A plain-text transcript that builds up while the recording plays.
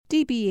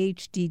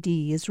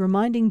DBHDD is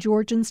reminding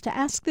Georgians to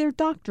ask their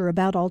doctor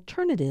about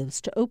alternatives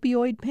to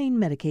opioid pain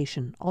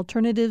medication.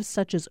 Alternatives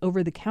such as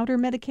over-the-counter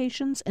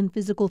medications and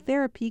physical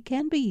therapy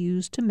can be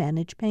used to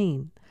manage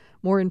pain.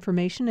 More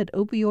information at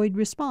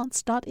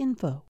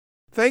opioidresponse.info.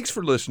 Thanks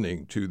for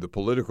listening to the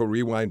Political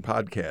Rewind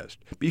podcast.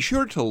 Be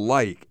sure to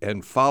like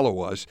and follow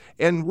us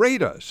and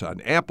rate us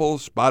on Apple,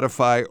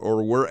 Spotify,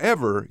 or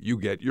wherever you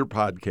get your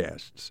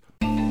podcasts.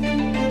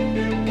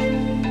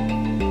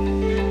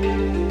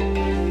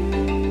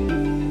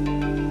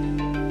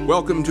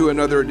 Welcome to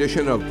another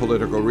edition of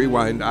Political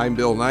Rewind. I'm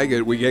Bill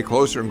Nigut. We get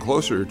closer and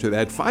closer to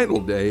that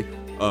final day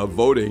of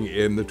voting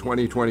in the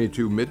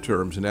 2022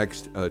 midterms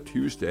next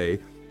Tuesday,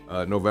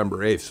 November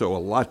 8th. So a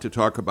lot to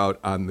talk about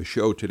on the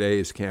show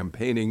today as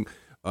campaigning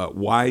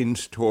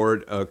winds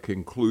toward a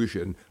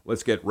conclusion.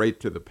 Let's get right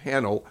to the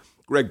panel.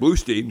 Greg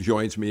Bluestein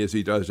joins me as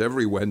he does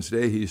every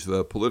Wednesday. He's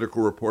the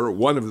political reporter,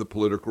 one of the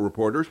political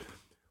reporters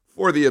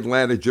for the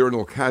Atlanta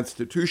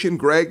Journal-Constitution.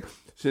 Greg,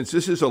 since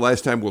this is the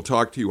last time we'll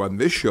talk to you on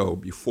this show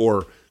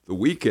before the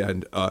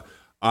weekend,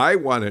 I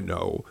want to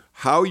know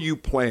how you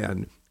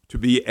plan to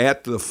be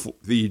at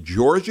the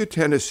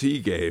Georgia-Tennessee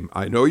game.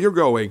 I know you're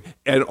going,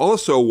 and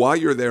also while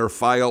you're there,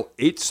 file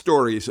 8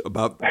 stories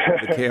about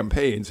the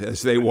campaigns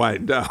as they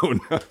wind down.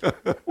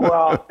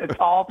 Well, it's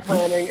all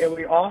planning, and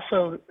we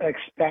also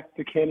expect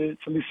the candidates,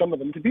 at least some of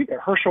them, to be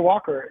there. Herschel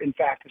Walker, in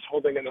fact, is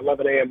holding an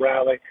 11 a.m.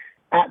 rally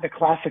at the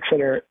Classic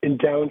Center in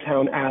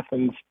downtown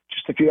Athens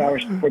just a few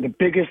hours before the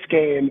biggest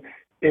game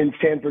in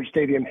Sanford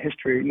Stadium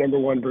history, number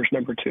 1 versus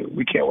number 2.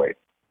 We can't wait.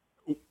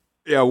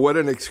 Yeah, what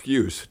an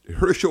excuse.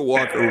 Herschel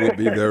Walker will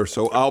be there,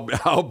 so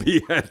I'll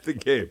be at the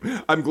game.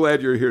 I'm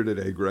glad you're here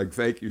today, Greg.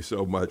 Thank you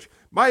so much.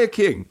 Maya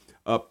King,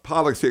 a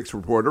politics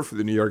reporter for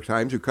the New York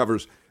Times who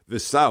covers the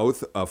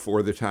South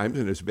for the Times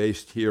and is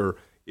based here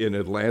in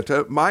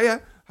Atlanta. Maya,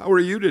 how are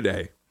you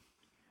today?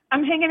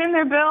 I'm hanging in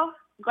there, Bill.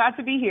 Glad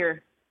to be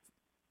here.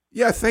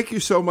 Yeah, thank you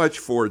so much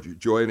for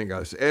joining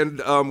us. And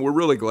we're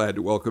really glad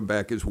to welcome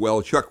back as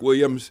well Chuck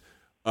Williams,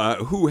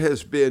 who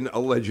has been a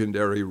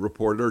legendary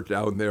reporter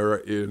down there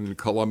in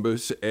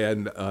Columbus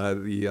and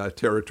the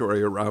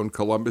territory around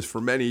Columbus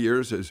for many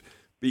years, as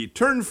he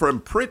turned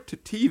from print to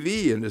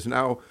TV and is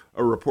now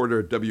a reporter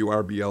at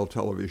WRBL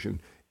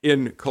Television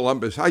in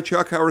Columbus. Hi,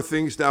 Chuck. How are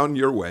things down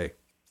your way?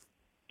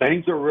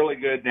 Things are really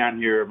good down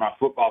here. My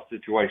football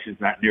situation's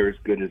not near as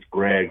good as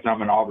Greg's.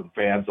 I'm an Auburn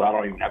fan, so I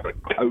don't even have a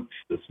coach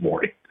this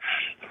morning.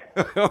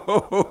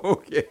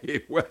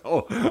 Okay,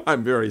 well,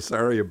 I'm very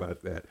sorry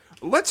about that.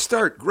 Let's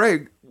start,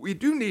 Greg. We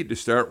do need to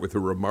start with a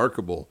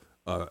remarkable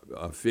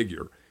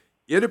figure.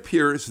 It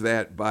appears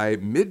that by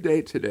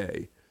midday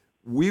today,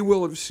 we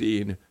will have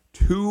seen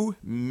 2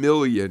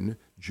 million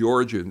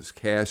Georgians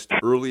cast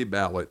early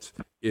ballots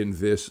in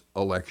this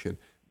election.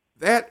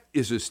 That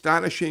is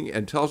astonishing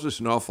and tells us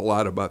an awful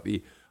lot about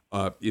the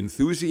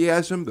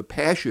enthusiasm, the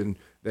passion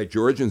that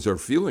Georgians are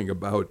feeling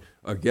about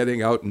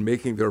getting out and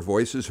making their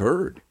voices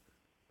heard.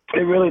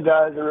 It really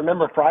does. And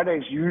remember, Friday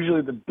is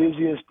usually the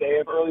busiest day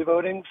of early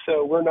voting,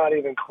 so we're not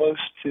even close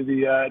to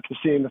to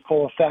seeing the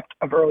full effect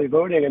of early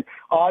voting. And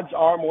odds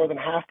are more than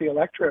half the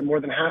electorate, more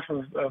than half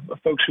of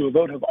folks who will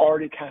vote have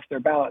already cast their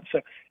ballots.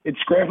 So it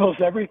scrambles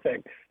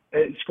everything.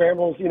 It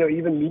scrambles,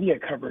 even media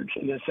coverage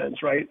in a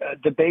sense, right?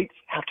 Debates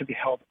have to be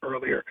held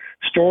earlier.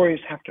 Stories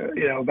have to,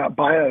 about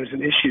bios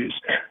and issues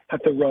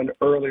have to run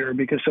earlier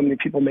because so many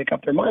people make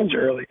up their minds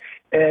early.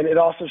 And it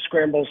also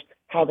scrambles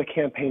how the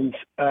campaigns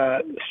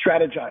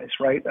strategize,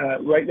 right?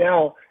 Right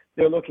now,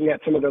 they're looking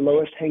at some of their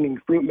lowest hanging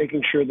fruit,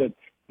 making sure that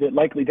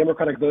likely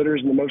Democratic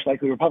voters and the most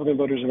likely Republican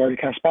voters have already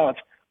cast ballots.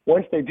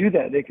 Once they do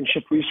that, they can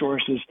shift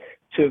resources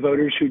to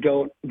voters who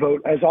don't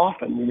vote as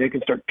often, and they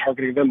can start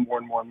targeting them more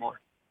and more and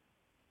more.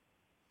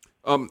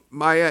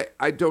 Maya,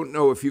 I don't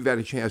know if you've had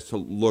a chance to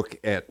look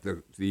at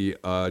the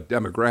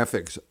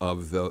demographics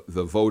of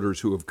the voters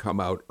who have come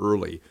out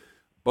early,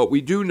 but we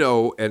do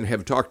know and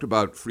have talked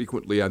about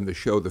frequently on the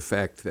show the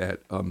fact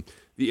that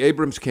the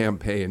Abrams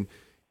campaign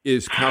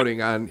is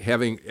counting on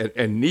having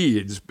and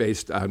needs,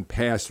 based on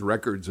past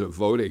records of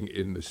voting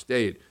in the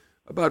state,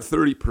 about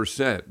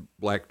 30%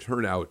 black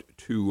turnout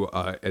to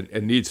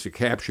and needs to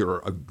capture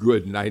a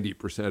good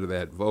 90% of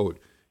that vote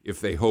if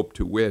they hope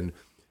to win.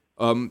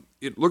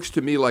 It looks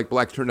to me like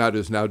black turnout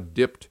has now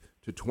dipped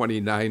to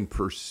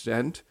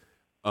 29%.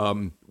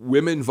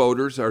 Women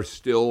voters are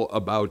still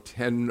about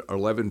 10 or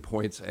 11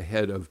 points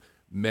ahead of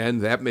men.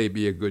 That may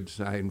be a good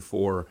sign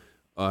for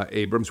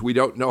Abrams. We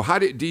don't know.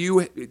 Do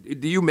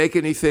you make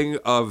anything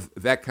of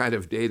that kind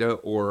of data,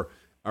 or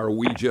are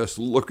we just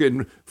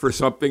looking for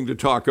something to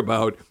talk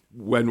about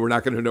when we're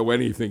not going to know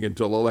anything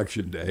until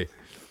Election Day?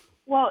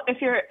 Well, if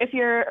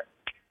you're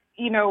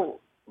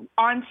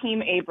on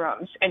Team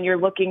Abrams and you're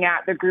looking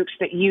at the groups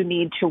that you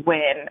need to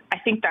win, I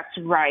think that's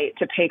right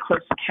to pay close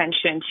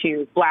attention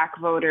to black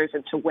voters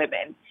and to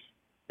women.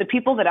 The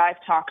people that I've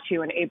talked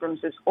to in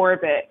Abrams's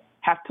orbit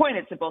have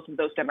pointed to both of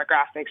those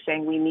demographics,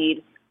 saying we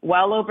need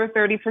well over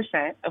 30%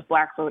 of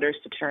black voters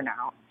to turn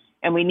out,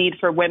 and we need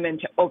for women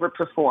to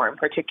overperform,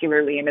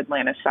 particularly in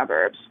Atlanta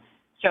suburbs.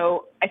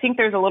 So I think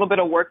there's a little bit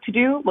of work to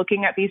do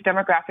looking at these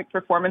demographic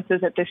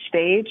performances at this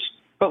stage,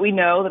 but we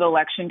know that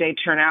Election Day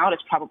turnout is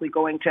probably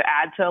going to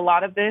add to a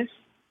lot of this.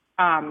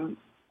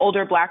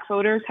 Older Black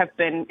voters have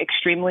been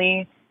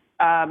extremely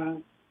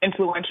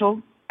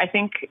influential, I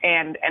think,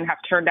 and have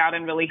turned out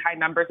in really high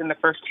numbers in the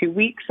first 2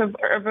 weeks of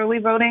early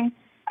voting.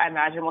 I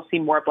imagine we'll see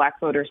more Black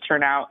voters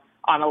turn out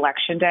on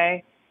Election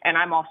Day. And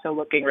I'm also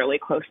looking really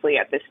closely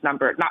at this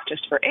number, not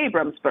just for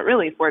Abrams, but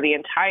really for the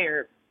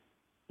entire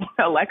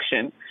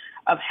election,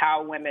 of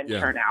how women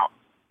turn out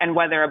and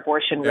whether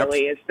abortion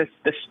really is the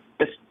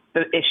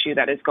issue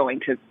that is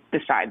going to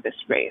decide this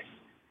race.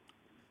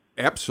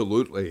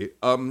 Absolutely.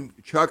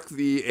 Chuck,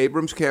 the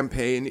Abrams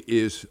campaign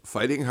is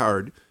fighting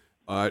hard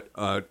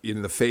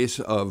in the face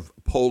of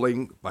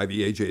polling by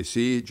the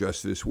AJC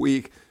just this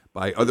week,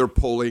 by other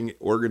polling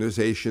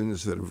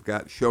organizations that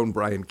have shown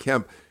Brian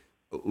Kemp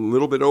a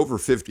little bit over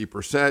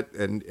 50%,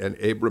 and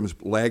Abrams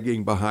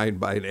lagging behind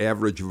by an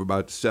average of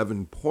about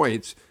 7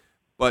 points.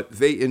 But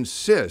they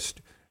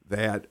insist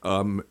that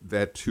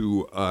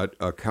to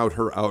count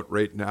her out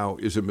right now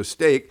is a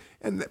mistake.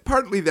 And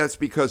partly that's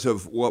because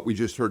of what we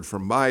just heard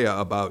from Maya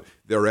about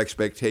their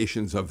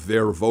expectations of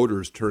their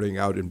voters turning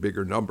out in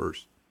bigger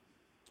numbers.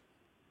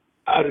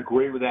 I'd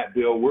agree with that,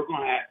 Bill. We're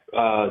going to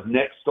have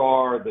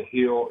Nexstar, The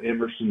Hill,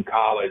 Emerson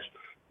College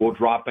will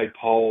drop a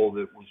poll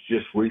that was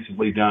just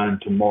recently done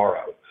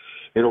tomorrow.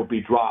 It'll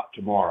be dropped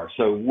tomorrow.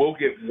 So we'll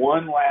get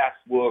one last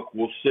look.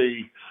 We'll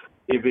see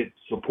if it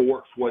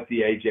supports what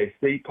the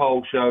AJC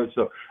poll shows.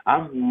 So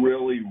I'm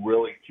really,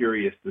 really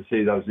curious to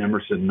see those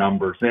Emerson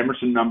numbers. The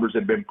Emerson numbers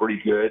have been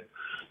pretty good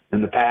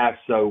in the past,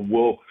 so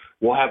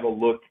we'll have a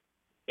look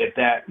at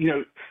that. You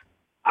know,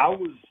 I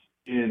was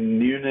in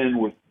Newnan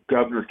with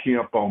Governor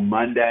Kemp on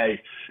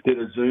Monday, did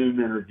a Zoom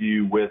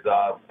interview with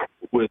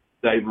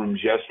Abrams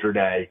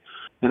yesterday,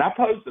 and I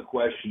posed a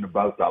question to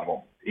both of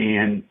them,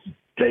 and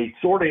they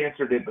sort of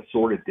answered it but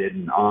sort of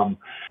didn't.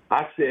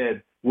 I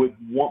said, with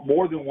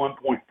more than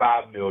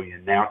 1.5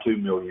 million, now 2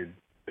 million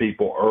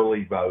people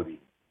early voting,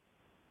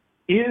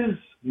 is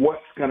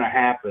what's going to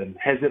happen,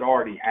 has it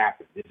already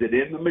happened? Is it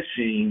in the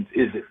machines?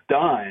 Is it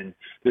done?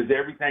 Does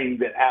everything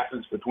that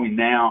happens between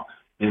now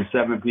and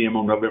 7 p.m.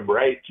 on November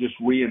 8th just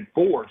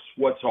reinforce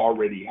what's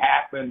already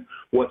happened,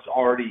 what's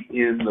already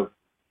in the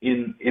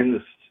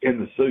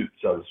suit,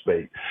 so to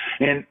speak?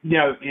 And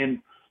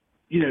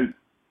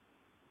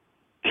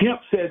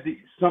Kemp says that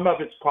some of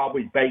it's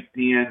probably baked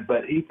in,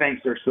 but he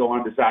thinks there's still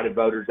undecided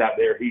voters out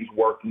there. He's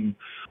working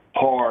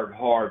hard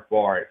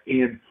for it.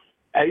 And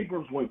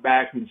Abrams went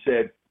back and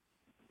said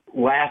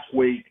last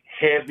week,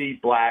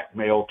 heavy Black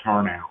male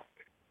turnout.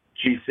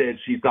 She said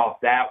she thought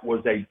that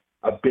was a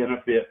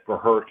benefit for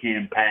her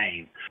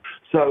campaign.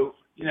 So,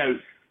 I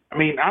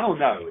don't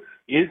know.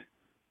 Is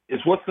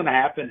what's going to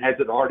happen? Has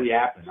it already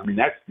happened? I mean,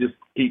 that just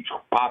keeps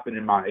popping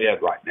in my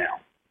head right now.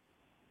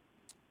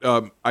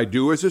 I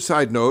do, as a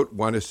side note,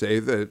 want to say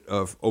that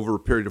over a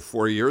period of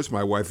 4 years,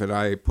 my wife and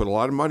I put a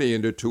lot of money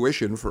into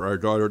tuition for our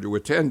daughter to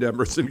attend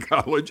Emerson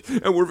College,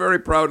 and we're very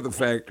proud of the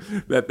fact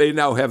that they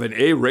now have an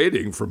A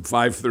rating from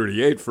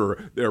 538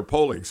 for their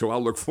polling. So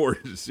I'll look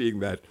forward to seeing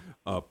that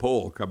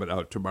poll coming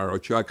out tomorrow,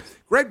 Chuck.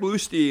 Greg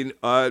Bluestein,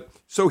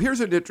 so here's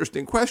an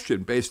interesting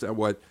question based on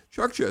what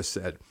Chuck just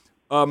said.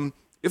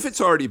 If it's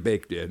already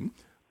baked in,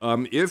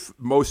 if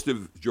most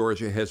of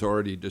Georgia has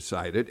already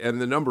decided,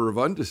 and the number of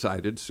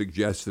undecided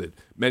suggests that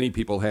many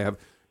people have,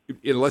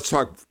 let's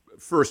talk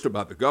first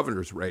about the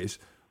governor's race.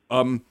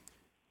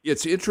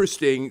 It's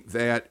interesting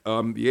that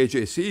the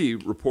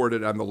AJC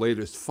reported on the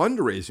latest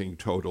fundraising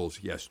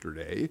totals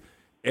yesterday,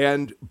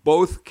 and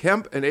both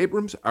Kemp and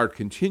Abrams are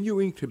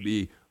continuing to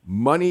be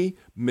money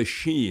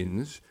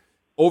machines.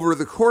 Over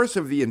the course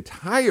of the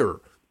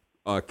entire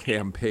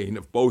campaign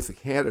of both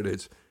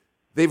candidates,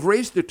 they've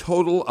raised a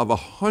total of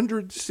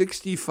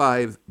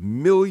 $165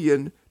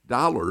 million.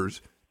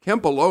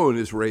 Kemp alone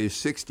has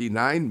raised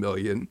 $69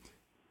 million.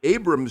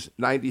 Abrams,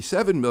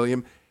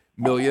 $97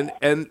 million,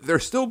 and they're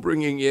still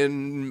bringing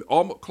in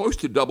almost close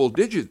to double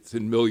digits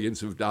in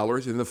millions of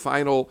dollars in the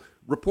final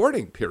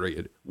reporting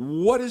period.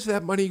 What is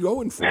that money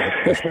going for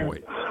at this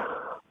point?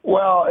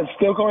 Well, it's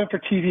still going for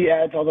TV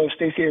ads, although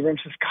Stacey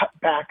Abrams has cut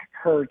back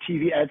her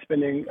TV ad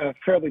spending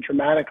fairly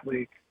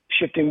dramatically,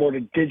 shifting more to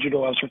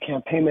digital, as her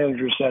campaign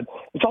manager said.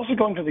 It's also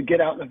going to the get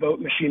out and the vote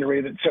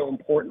machinery that's so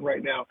important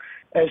right now.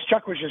 As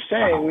Chuck was just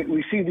saying,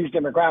 we see these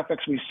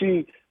demographics. We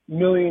see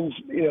millions,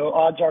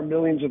 odds are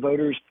millions of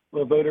voters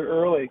will vote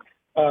early.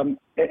 And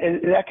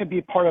that could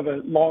be part of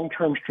a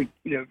long-term,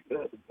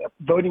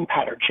 voting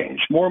pattern change.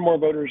 More and more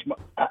voters,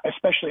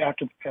 especially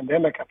after the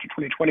pandemic, after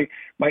 2020,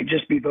 might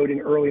just be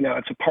voting early now.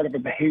 It's a part of a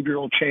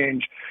behavioral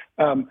change.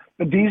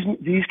 But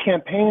these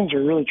campaigns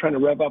are really trying to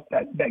rev up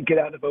that get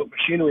out the vote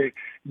machinery,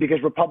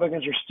 because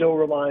Republicans are still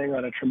relying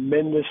on a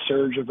tremendous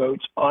surge of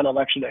votes on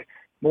Election Day.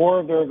 More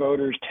of their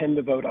voters tend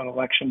to vote on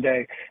Election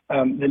Day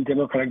than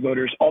Democratic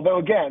voters. Although,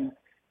 again,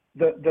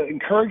 the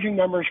encouraging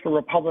numbers for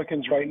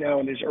Republicans right now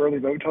in these early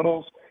vote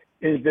totals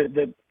is that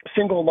the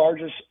single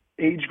largest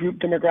age group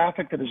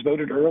demographic that has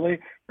voted early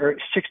are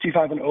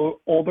 65 and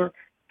older.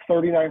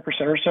 39%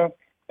 or so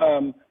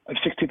of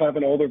 65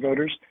 and older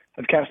voters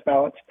have cast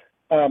ballots.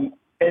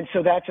 And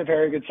so that's a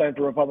very good sign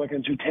for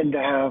Republicans who tend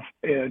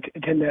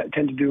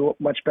to do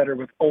much better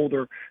with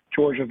older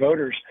Georgia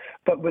voters.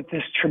 But with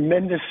this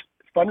tremendous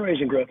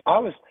fundraising growth, I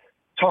was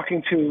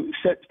talking to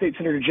State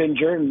Senator Jen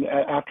Jordan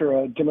after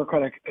a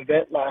Democratic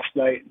event last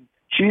night.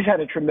 She's had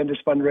a tremendous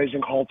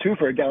fundraising haul too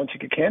for a down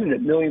ticket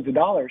candidate, millions of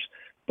dollars.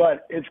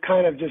 But it's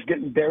kind of just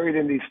getting buried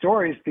in these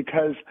stories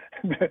because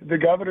the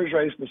governor's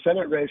race, the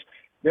Senate race,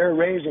 they're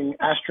raising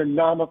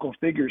astronomical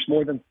figures,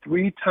 more than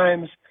 3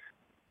 times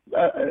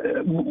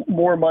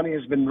more money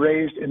has been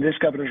raised in this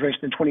governor's race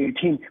than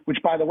 2018, which,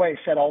 by the way,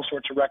 set all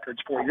sorts of records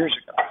 4 years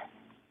ago.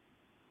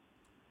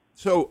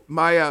 So,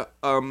 Maya,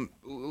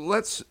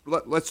 let's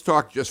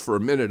talk just for a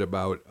minute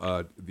about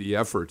the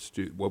efforts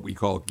to what we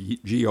call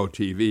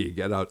GOTV,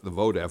 Get Out the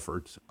Vote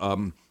efforts.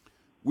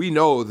 We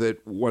know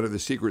that one of the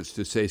secrets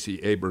to Stacey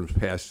Abrams'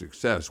 past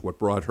success, what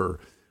brought her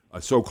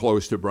so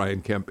close to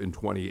Brian Kemp in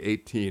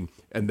 2018,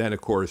 and then,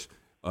 of course,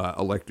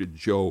 elected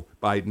Joe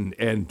Biden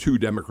and 2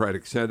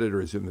 Democratic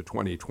senators in the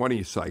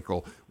 2020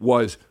 cycle,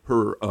 was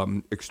her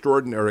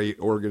extraordinary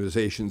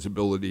organization's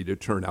ability to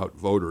turn out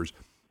voters.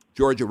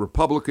 Georgia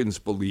Republicans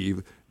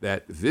believe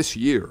that this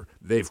year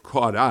they've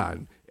caught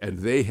on and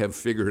they have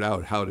figured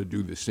out how to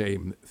do the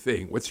same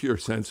thing. What's your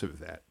sense of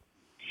that?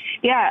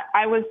 Yeah,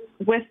 I was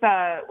with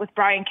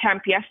Brian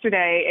Kemp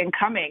yesterday in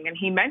Cumming, and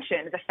he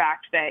mentioned the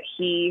fact that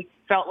he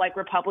felt like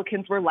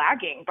Republicans were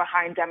lagging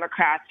behind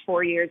Democrats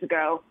 4 years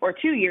ago or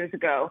 2 years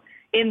ago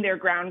in their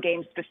ground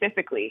game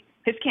specifically.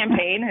 His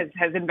campaign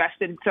has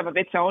invested some of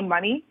its own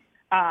money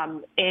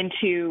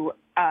into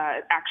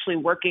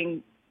actually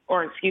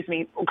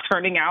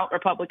turning out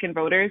Republican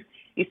voters.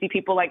 You see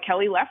people like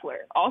Kelly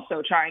Loeffler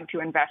also trying to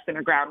invest in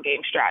a ground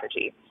game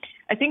strategy.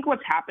 I think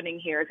what's happening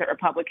here is that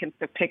Republicans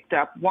have picked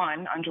up,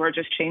 one, on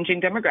Georgia's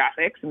changing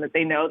demographics and that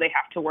they know they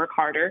have to work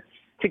harder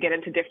to get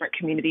into different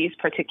communities,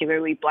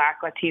 particularly Black,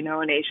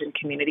 Latino, and Asian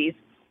communities.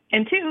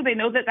 And 2, they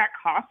know that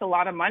costs a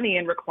lot of money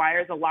and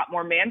requires a lot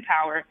more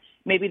manpower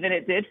maybe than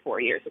it did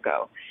 4 years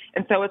ago.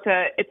 And so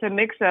it's a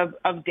mix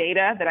of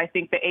data that I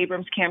think the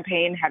Abrams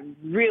campaign had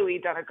really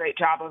done a great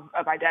job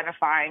of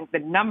identifying the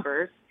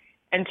numbers,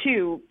 and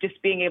 2, just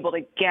being able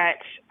to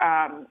get,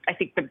 I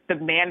think, the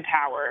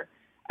manpower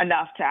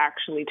enough to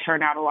actually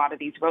turn out a lot of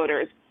these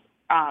voters.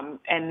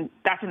 And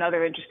that's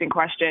another interesting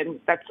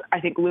question that's, I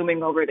think,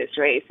 looming over this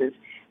race is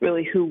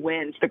really who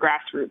wins the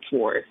grassroots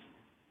wars.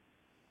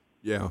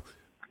 Yeah.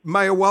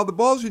 Maya, while the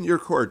ball's in your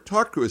court,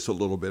 talk to us a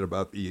little bit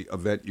about the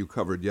event you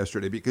covered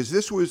yesterday, because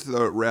this was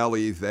the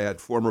rally that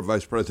former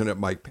Vice President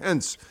Mike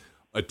Pence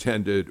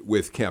attended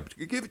with Kemp.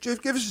 Give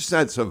us a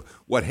sense of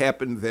what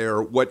happened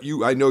there.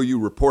 I know you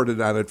reported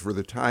on it for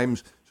the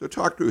Times, so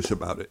talk to us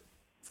about it.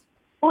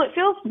 Well, it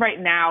feels right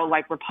now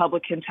like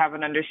Republicans have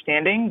an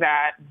understanding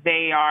that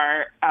they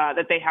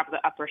have the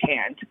upper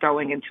hand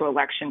going into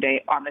Election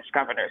Day on this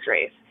governor's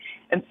race.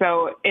 And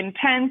so in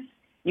Pence,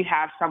 you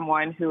have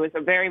someone who is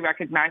a very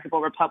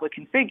recognizable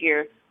Republican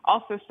figure,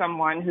 also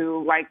someone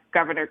who, like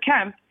Governor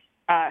Kemp,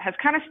 has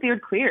kind of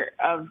steered clear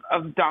of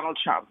Donald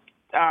Trump.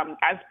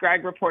 As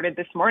Greg reported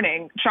this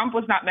morning, Trump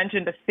was not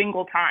mentioned a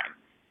single time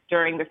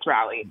during this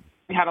rally.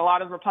 We had a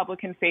lot of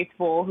Republican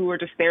faithful who were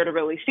just there to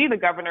really see the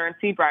governor and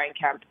see Brian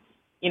Kemp.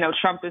 You know,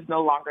 Trump is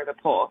no longer the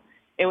pull.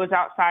 It was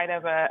outside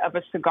of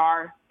a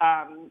cigar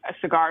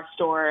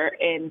store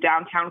in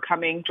downtown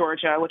Cumming,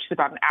 Georgia, which is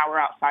about an hour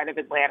outside of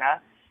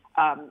Atlanta.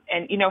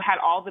 And, you know, had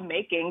all the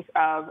makings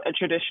of a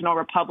traditional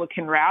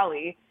Republican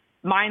rally,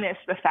 minus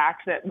the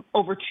fact that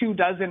over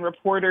 24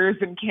 reporters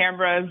and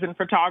cameras and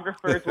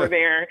photographers were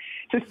there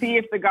to see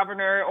if the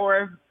governor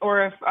or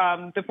if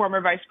the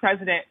former vice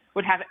president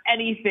would have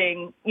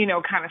anything, you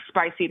know, kind of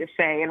spicy to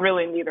say. And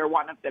really neither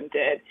one of them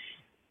did.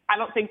 I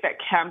don't think that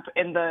Kemp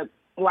in the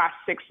last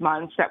 6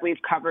 months that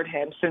we've covered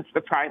him since the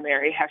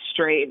primary has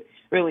strayed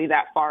really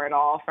that far at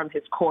all from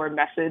his core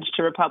message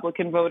to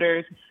Republican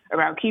voters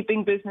around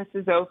keeping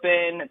businesses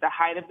open at the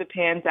height of the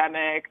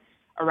pandemic,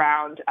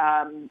 around,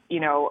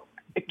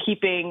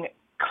 keeping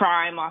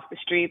crime off the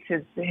streets,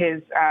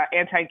 his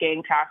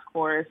anti-gang task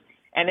force.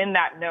 And in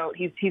that note,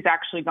 he's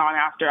actually gone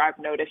after, I've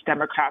noticed,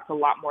 Democrats a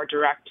lot more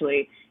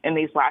directly in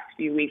these last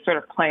few weeks, sort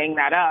of playing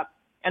that up.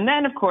 And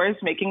then, of course,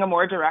 making a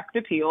more direct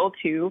appeal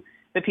to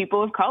the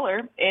people of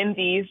color in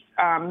these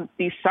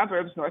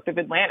suburbs north of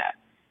Atlanta.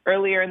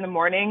 Earlier in the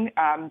morning,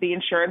 the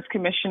insurance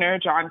commissioner,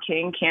 John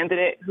King,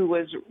 candidate who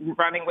was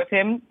running with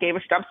him, gave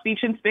a stump speech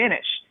in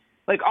Spanish.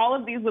 Like, all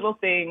of these little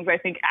things, I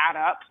think, add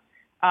up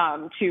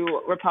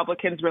to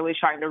Republicans really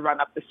trying to run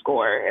up the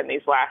score in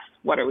these last,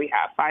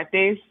 5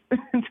 days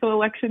until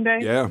Election Day?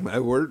 Yeah,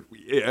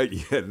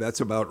 that's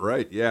about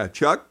right. Yeah.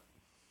 Chuck?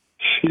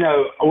 You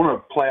know, I want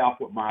to play off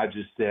what Maya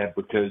just said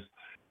because,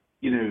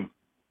 you know,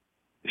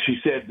 she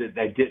said that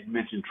they didn't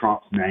mention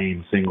Trump's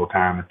name a single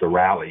time at the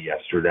rally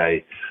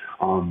yesterday.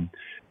 On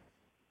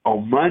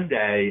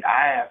Monday,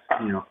 I asked,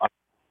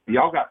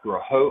 y'all got through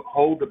a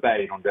whole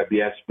debate on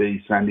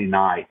WSB Sunday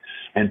night,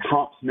 and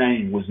Trump's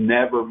name was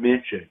never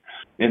mentioned.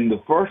 And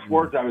the first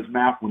words out of his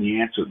mouth when he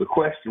answered the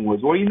question was,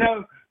 well,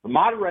 the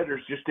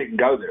moderators just didn't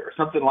go there, or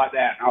something like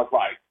that. And I was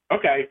like,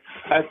 okay,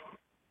 that's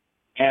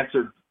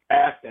answered.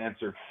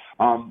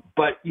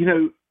 But,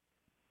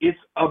 it's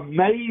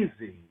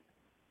amazing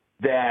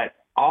that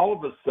all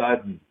of a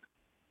sudden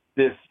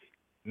this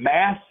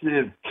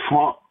massive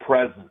Trump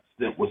presence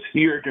that was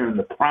here during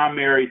the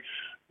primary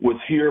was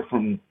here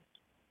from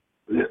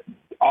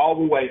all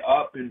the way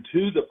up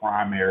into the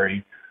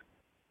primary.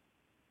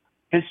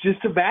 It's just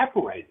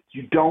evaporated.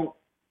 You don't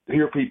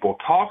hear people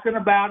talking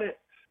about it.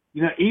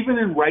 Even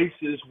in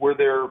races where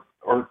there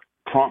are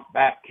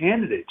Trump-backed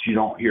candidates, you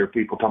don't hear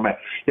people talking about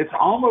it. It's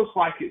almost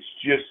like it's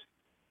just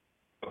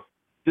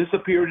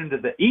disappeared into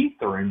the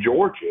ether in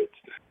Georgia.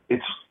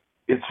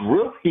 It's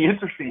really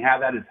interesting how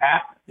that has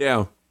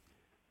happened.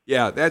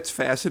 Yeah, that's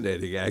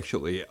fascinating,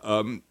 actually.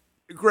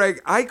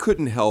 Greg, I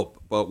couldn't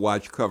help but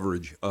watch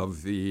coverage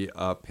of the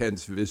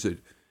Pence visit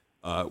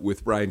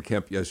with Brian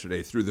Kemp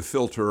yesterday through the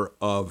filter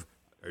of,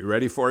 are you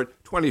ready for it?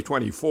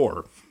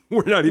 2024.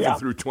 We're not even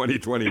through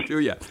 2022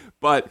 yet.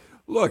 But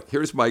look,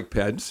 here's Mike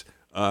Pence,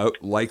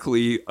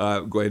 likely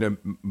going to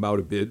mount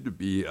a bid to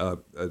be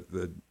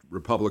the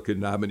Republican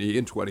nominee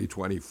in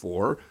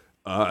 2024.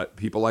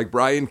 People like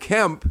Brian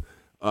Kemp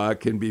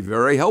can be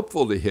very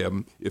helpful to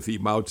him if he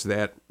mounts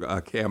that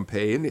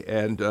campaign.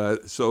 And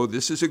so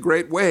this is a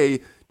great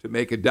way to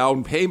make a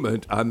down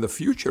payment on the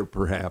future,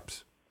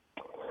 perhaps.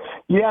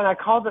 Yeah, and I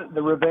call it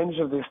the revenge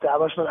of the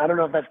establishment. I don't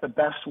know if that's the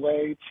best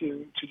way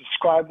to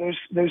describe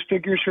those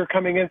figures who are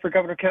coming in for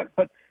Governor Kemp,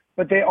 but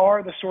they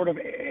are the sort of,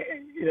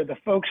 the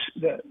folks,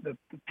 the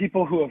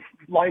people who have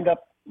lined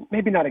up,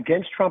 maybe not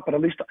against Trump, but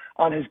at least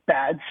on his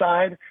bad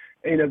side.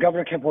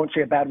 Governor Kemp won't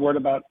say a bad word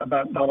about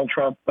Donald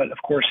Trump, but of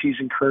course he's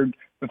incurred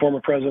the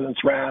former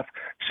president's wrath.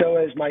 So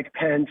is Mike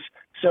Pence.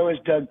 So is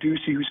Doug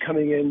Ducey, who's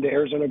coming in, the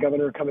Arizona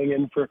governor, coming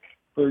in for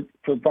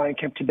Brian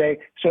Kemp today.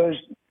 So is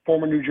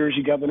former New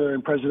Jersey governor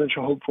and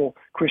presidential hopeful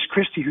Chris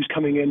Christie, who's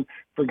coming in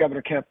for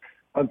Governor Kemp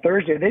on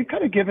Thursday. They've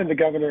kind of given the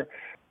governor,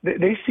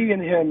 they see in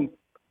him,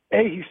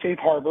 he's safe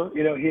harbor.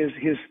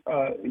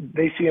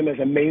 They see him as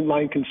a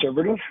mainline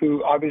conservative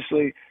who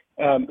obviously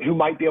who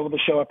might be able to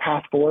show a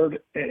path forward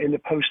in the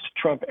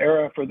post-Trump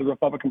era for the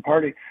Republican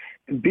Party.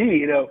 And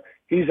B,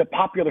 he's a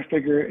popular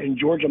figure in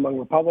Georgia among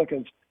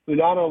Republicans who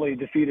not only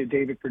defeated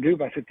David Perdue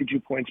by 52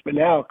 points, but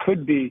now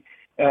could be,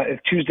 if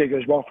Tuesday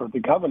goes well for the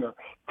governor,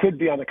 could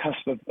be on the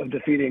cusp of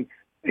defeating,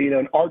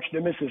 an arch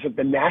nemesis of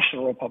the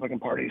National Republican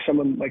Party,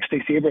 someone like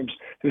Stacey Abrams,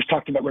 who's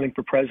talked about running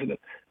for president.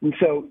 And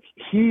so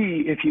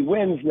if he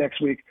wins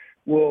next week,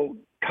 will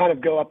kind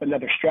of go up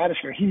another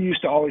stratosphere. He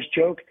used to always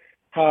joke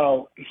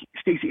how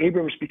Stacey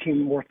Abrams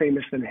became more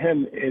famous than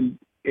him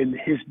in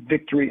his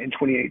victory in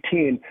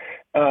 2018.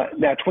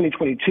 Now,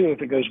 2022,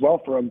 if it goes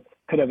well for him,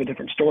 could have a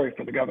different story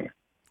for the governor.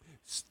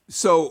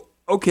 So,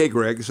 okay,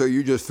 Greg, so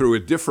you just threw a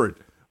different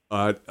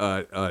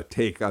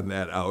take on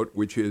that out,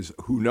 which is,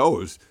 who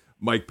knows,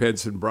 Mike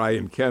Pence and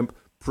Brian Kemp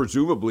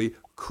presumably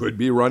could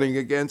be running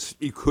against,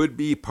 he could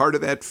be part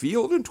of that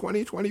field in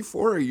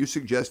 2024. Are you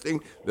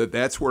suggesting that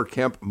that's where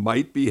Kemp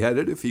might be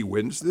headed if he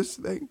wins this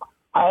thing?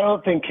 I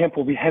don't think Kemp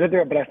will be headed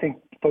there, but I think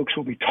folks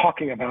will be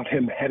talking about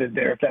him headed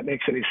there, if that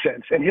makes any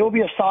sense. And he'll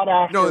be a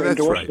sought-after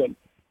endorsement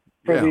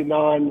for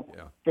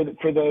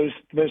for those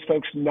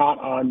folks not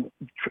on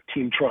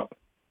Team Trump.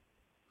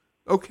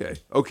 Okay,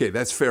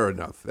 that's fair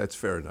enough.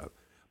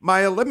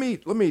 Maya, let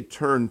me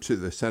turn to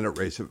the Senate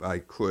race if I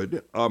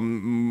could.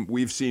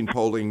 We've seen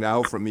polling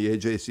now from the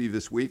AJC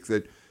this week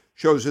that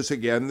shows us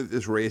again that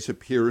this race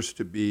appears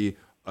to be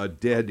a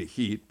dead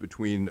heat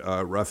between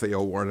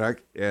Raphael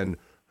Warnock and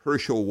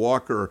Herschel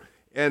Walker.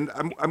 And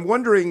I'm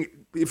wondering,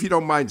 if you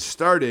don't mind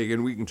starting,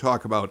 and we can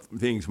talk about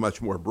things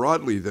much more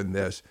broadly than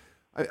this,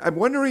 I'm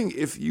wondering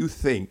if you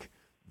think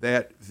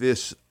that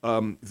this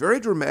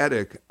very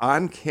dramatic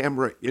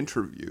on-camera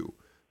interview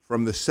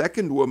from the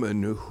second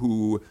woman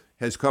who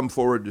has come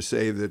forward to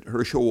say that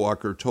Herschel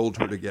Walker told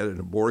her to get an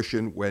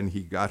abortion when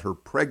he got her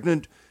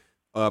pregnant,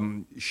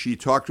 she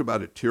talked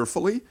about it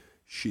tearfully.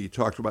 She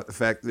talked about the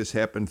fact this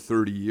happened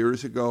 30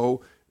 years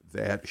ago,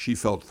 that she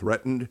felt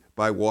threatened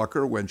by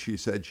Walker when she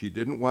said she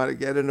didn't want to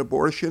get an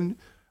abortion.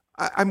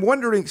 I'm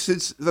wondering,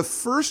 since the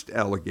first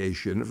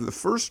allegation of the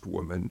first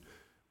woman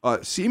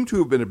seemed to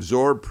have been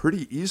absorbed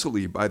pretty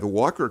easily by the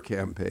Walker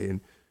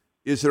campaign,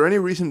 is there any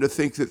reason to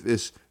think that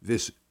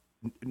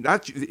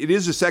it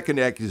is a second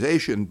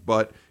accusation,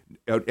 but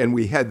and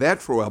we had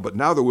that for a while, but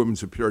now the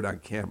woman's appeared on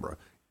camera.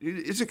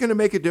 Is it going to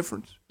make a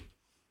difference?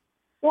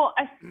 Well,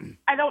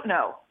 I don't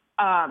know,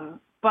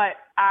 but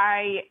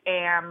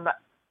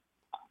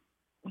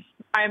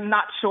I'm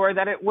not sure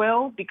that it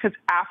will, because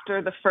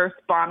after the first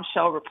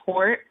bombshell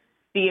report,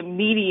 the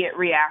immediate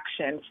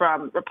reaction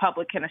from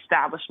Republican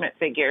establishment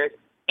figures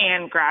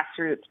and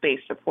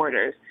grassroots-based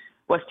supporters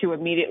was to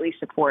immediately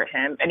support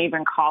him and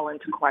even call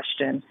into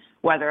question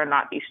whether or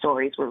not these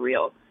stories were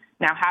real.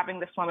 Now, having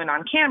this woman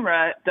on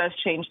camera does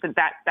change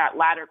that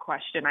latter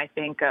question, I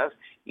think, of,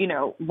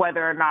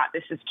 whether or not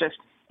this is just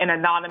an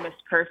anonymous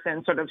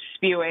person sort of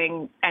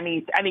spewing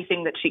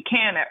anything that she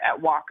can at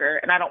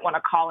Walker. And I don't want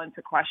to call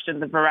into question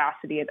the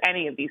veracity of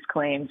any of these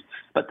claims,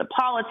 but the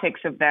politics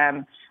of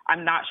them,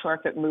 I'm not sure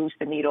if it moves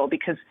the needle,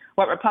 because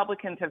what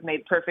Republicans have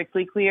made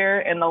perfectly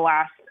clear in the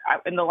last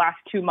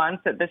 2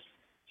 months that this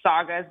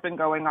saga has been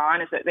going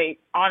on is that they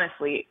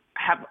honestly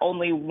have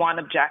only one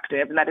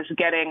objective, and that is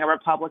getting a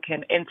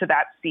Republican into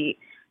that seat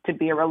to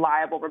be a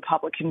reliable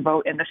Republican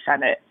vote in the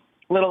Senate.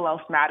 Little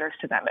else matters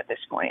to them at this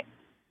point.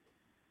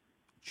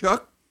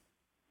 Chuck?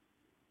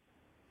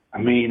 I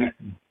mean,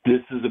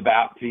 this is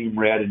about Team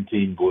Red and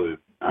Team Blue.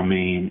 I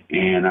mean,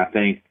 and I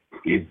think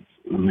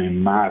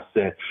Maya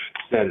said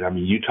it. I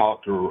mean, I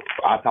talked to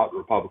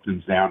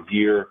Republicans down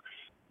here,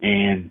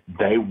 and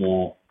they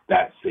want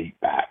that seat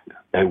back.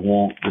 They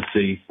want the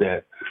seat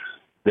that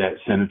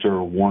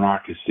Senator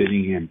Warnock is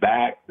sitting in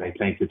back. They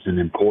think it's an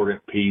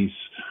important piece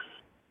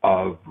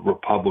of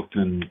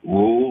Republican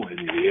rule, and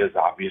it is,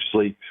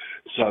 obviously.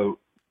 So,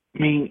 I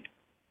mean,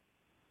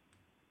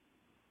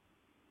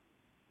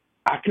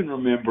 I can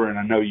remember, and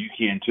I know you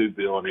can too,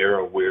 Bill, an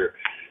era where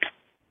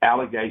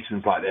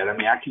allegations like that, I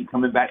mean, I keep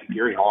coming back to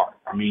Gary Hart.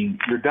 I mean,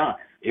 you're done.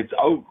 It's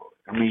over.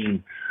 I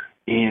mean,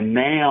 and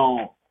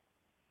now,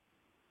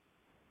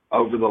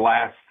 over the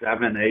last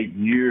 7-8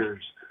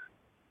 years,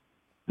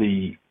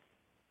 the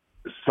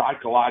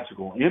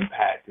psychological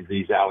impact of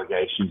these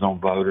allegations on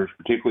voters,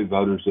 particularly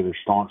voters that are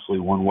staunchly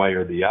one way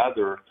or the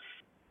other,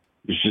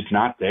 is just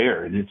not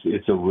there. And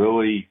it's a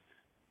really,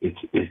 it's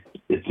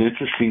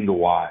interesting to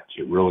watch.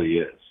 It really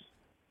is.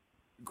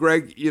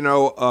 Greg,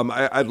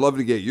 I'd love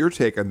to get your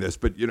take on this,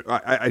 but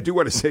I do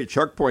want to say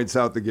Chuck points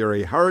out the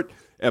Gary Hart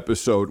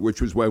episode,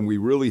 which was when we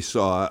really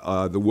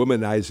saw the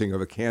womanizing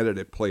of a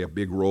candidate play a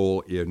big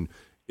role in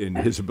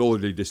his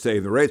ability to stay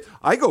in the race.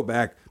 I go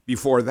back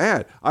before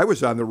that. I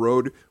was on the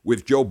road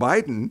with Joe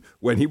Biden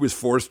when he was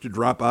forced to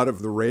drop out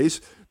of the race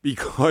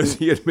because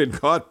he had been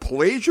caught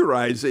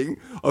plagiarizing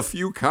a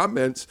few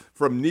comments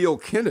from Neil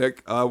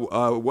Kinnock,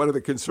 one of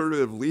the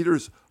conservative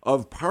leaders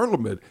of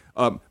Parliament.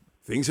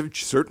 Things have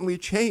certainly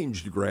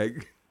changed,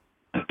 Greg.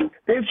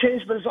 They've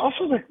changed, but it's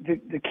also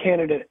the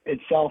candidate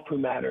itself who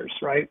matters,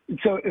 right?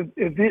 So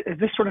if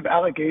this sort of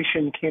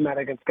allegation came out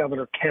against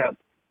Governor Kemp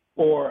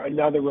or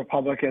another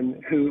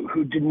Republican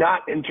who did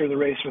not enter the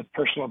race with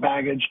personal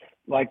baggage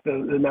like the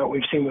amount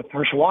we've seen with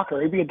Herschel Walker,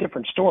 it'd be a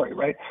different story,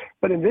 right?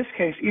 But in this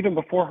case, even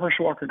before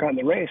Herschel Walker got in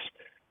the race,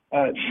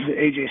 the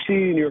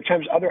AJC, New York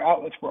Times, other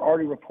outlets were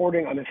already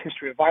reporting on his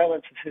history of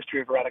violence, his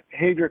history of erratic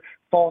behavior,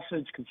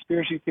 falsehoods,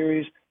 conspiracy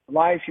theories,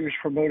 lies he was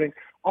promoting,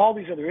 all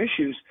these other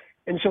issues.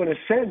 And so in a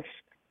sense,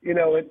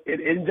 it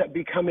ends up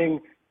becoming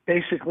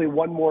basically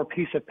one more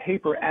piece of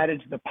paper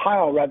added to the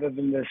pile rather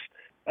than this,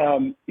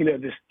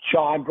 this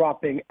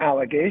jaw-dropping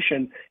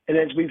allegation. And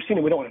as we've seen,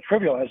 and we don't want to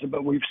trivialize it,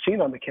 but we've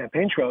seen on the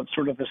campaign trail, it's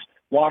sort of this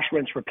wash,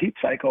 rinse, repeat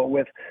cycle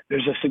with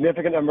there's a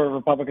significant number of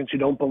Republicans who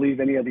don't believe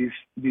any of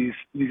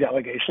these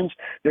allegations.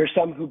 There's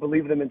some who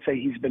believe them and say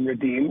he's been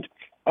redeemed.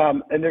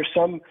 And there's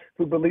some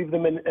who believe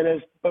them and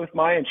as both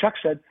Maya and Chuck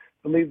said,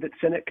 believe that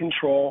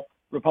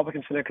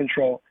Republican Senate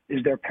control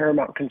is their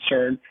paramount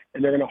concern,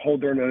 and they're going to hold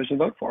their nose and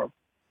vote for him.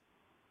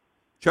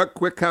 Chuck,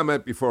 quick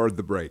comment before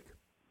the break.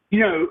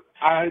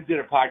 I did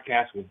a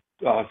podcast with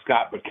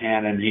Scott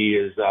Buchanan. He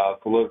is a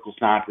political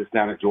scientist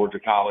down at Georgia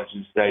College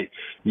and State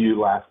U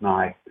last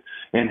night,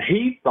 and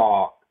he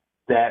thought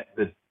that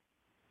the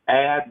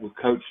ad with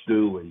Coach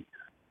Dooley,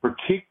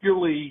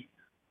 particularly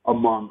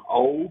among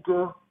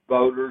older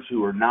voters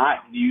who are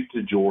not new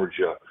to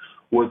Georgia,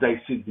 was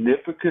a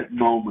significant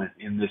moment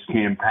in this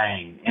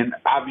campaign. And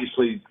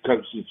obviously,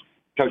 Coach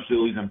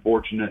Dooley's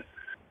unfortunate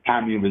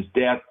timing of his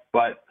death,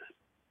 but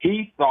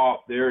he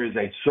thought there is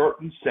a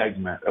certain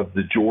segment of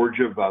the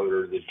Georgia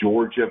voter, the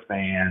Georgia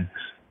fan,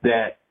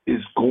 that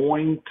is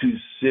going to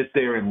sit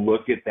there and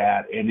look at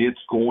that, and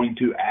it's going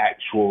to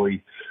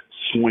actually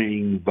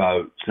swing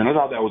votes. And I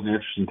thought that was an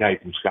interesting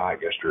take from Scott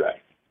yesterday.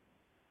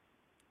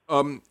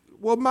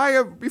 Well,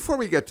 Maya, before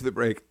we get to the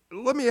break,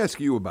 let me ask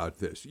you about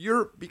this.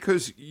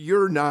 Because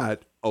you're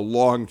not a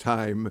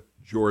longtime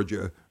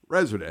Georgia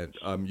resident.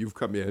 You've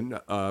come in.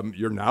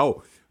 You're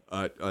now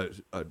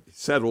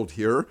settled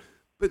here.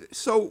 But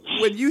so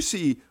when you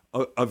see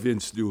a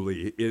Vince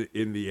Dooley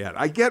in the ad,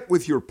 I get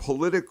with your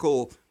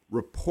political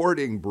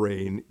reporting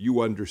brain,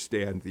 you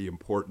understand the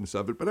importance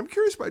of it. But I'm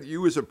curious about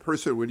you as a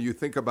person when you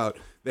think about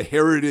the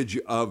heritage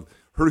of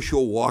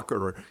Herschel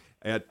Walker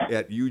at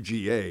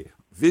UGA.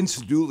 Vince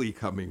Dooley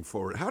coming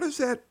forward. How does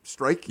that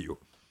strike you?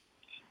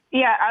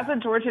 Yeah, as a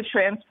Georgia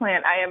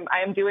transplant,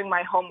 I am doing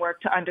my homework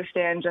to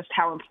understand just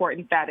how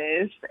important that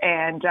is.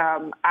 And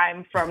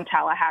I'm from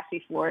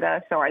Tallahassee,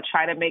 Florida, so I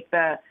try to make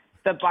the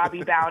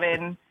Bobby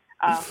Bowden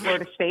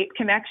Florida State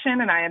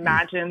connection, and I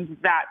imagine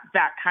that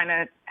kind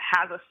of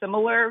has a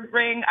similar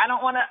ring. I'm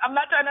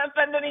not trying to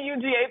offend any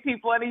UGA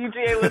people, any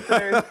UGA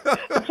listeners,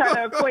 to try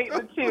to equate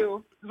the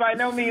two. By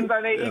no means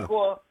are they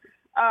equal.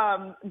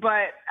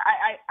 But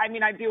I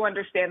mean, I do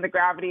understand the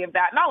gravity of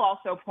that. And I'll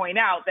also point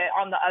out that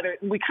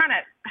we kind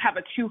of have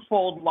a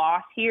twofold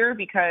loss here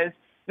because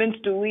Vince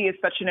Dooley is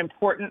such an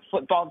important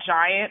football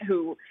giant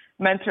who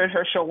mentored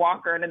Herschel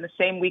Walker. And in the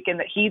same weekend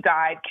that he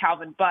died,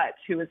 Calvin Butts,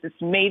 who was this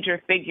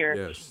major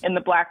figure in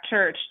the Black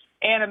church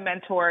and a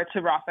mentor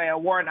to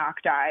Raphael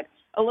Warnock, died.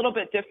 A little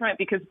bit different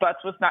because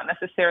Butts was not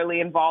necessarily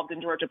involved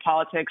in Georgia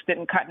politics,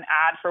 didn't cut an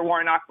ad for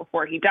Warnock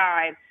before he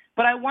died.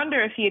 But I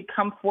wonder if he had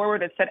come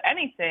forward and said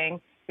anything.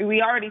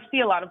 We already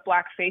see a lot of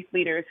Black faith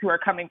leaders who are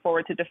coming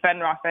forward to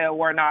defend Raphael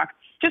Warnock.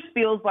 Just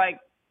feels like,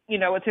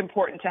 it's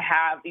important to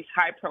have these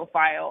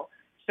high-profile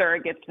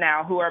surrogates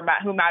now who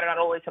matter not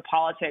only to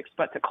politics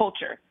but to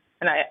culture.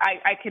 And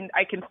I can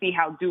see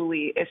how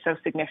Dooley is so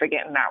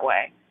significant in that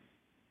way.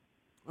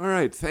 All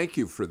right. Thank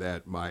you for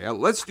that, Maya.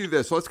 Let's do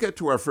this. Let's get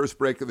to our first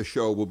break of the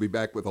show. We'll be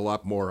back with a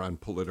lot more on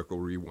Political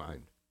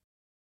Rewind.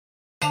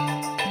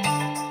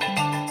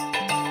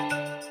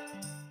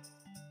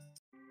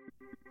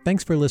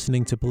 Thanks for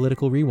listening to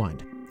Political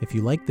Rewind. If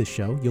you like this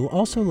show, you'll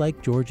also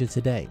like Georgia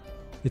Today.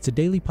 It's a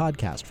daily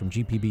podcast from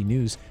GPB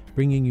News,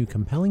 bringing you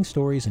compelling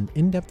stories and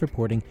in-depth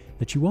reporting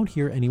that you won't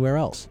hear anywhere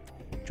else.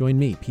 Join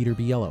me, Peter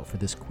Biello, for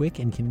this quick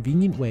and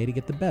convenient way to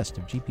get the best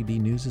of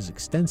GPB News'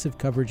 extensive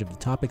coverage of the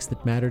topics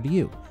that matter to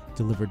you,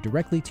 delivered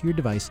directly to your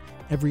device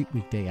every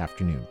weekday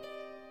afternoon.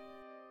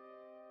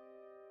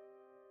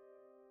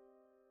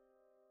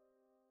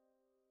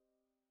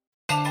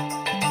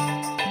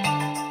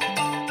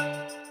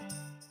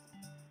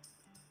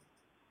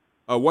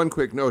 One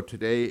quick note,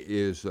 today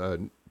is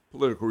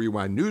Political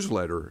Rewind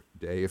newsletter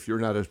day. If you're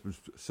not a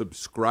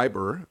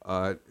subscriber,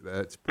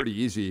 that's pretty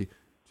easy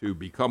to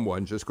become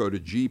one. Just go to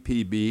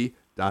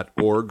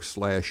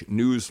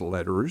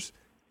gpb.org/newsletters,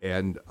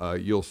 and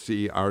you'll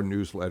see our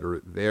newsletter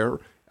there.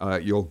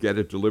 You'll get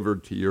it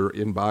delivered to your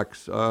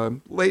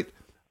inbox late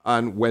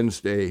on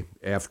Wednesday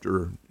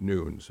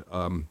afternoons.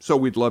 So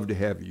we'd love to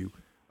have you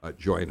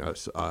join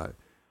us.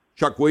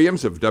 Chuck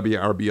Williams of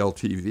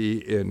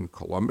WRBL-TV in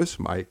Columbus,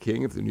 Maya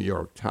King of the New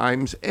York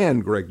Times,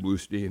 and Greg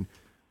Bluestein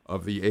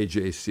of the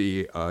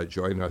AJC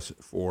join us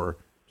for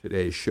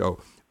today's show.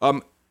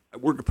 We're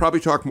going to probably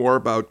talk more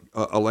about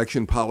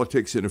election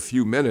politics in a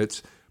few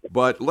minutes,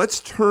 but let's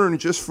turn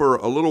just for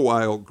a little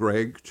while,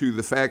 Greg, to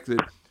the fact that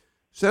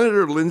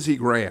Senator Lindsey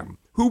Graham,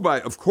 who,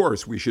 of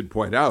course, we should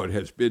point out,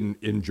 has been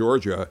in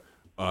Georgia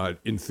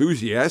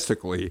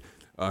enthusiastically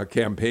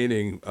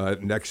campaigning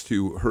next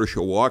to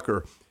Herschel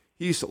Walker,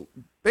 he's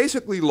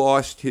basically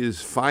lost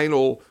his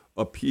final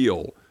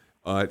appeal.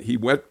 He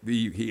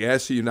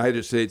asked the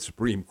United States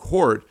Supreme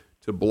Court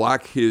to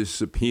block his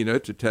subpoena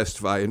to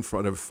testify in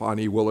front of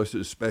Fani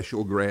Willis's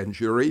special grand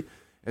jury.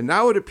 And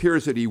now it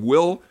appears that he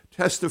will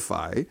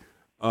testify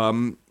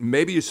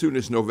maybe as soon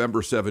as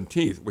November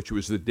 17th, which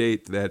was the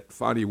date that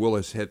Fani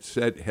Willis had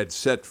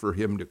set for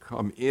him to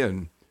come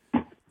in.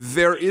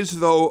 There is,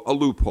 though, a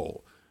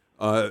loophole.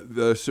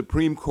 The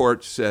Supreme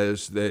Court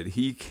says that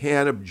he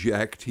can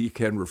object, he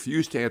can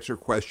refuse to answer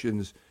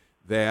questions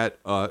that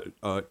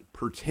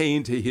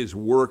pertain to his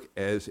work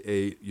as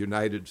a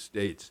United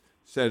States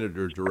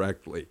senator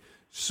directly.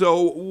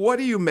 So what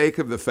do you make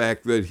of the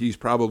fact that he's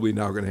probably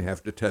now going to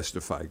have to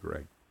testify,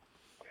 Greg?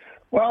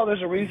 Well,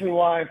 there's a reason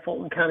why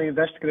Fulton County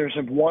investigators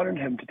have wanted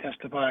him to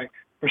testify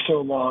for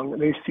so long.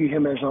 They see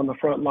him as on the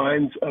front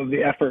lines of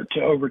the effort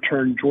to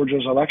overturn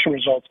Georgia's election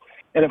results.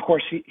 And, of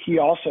course, he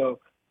also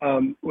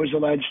was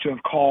alleged to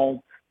have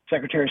called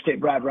Secretary of State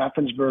Brad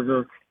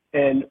Raffensperger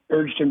and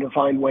urged him to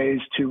find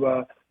ways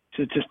to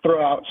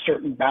throw out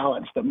certain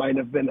ballots that might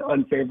have been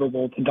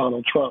unfavorable to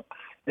Donald Trump.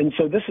 And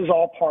so this is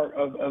all part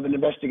of an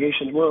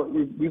investigation.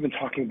 We've been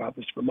talking about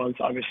this for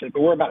months, obviously,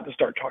 but we're about to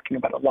start talking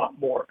about it a lot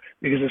more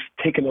because it's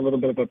taken a little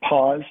bit of a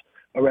pause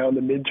around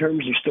the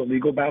midterms. There's still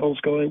legal battles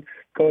going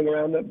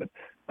around it, but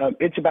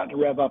it's about to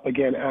rev up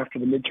again after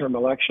the midterm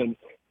election.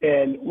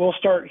 And we'll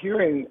start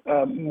hearing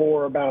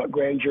more about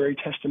grand jury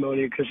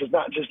testimony because it's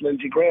not just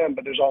Lindsey Graham,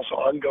 but there's also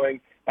ongoing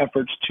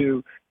efforts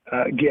to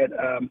get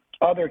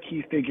other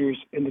key figures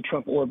in the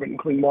Trump orbit,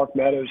 including Mark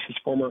Meadows, his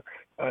former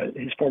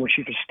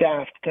chief of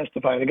staff, to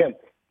testify. And again,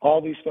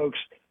 all these folks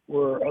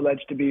were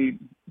alleged to be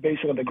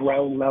basically at the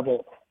ground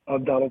level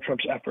of Donald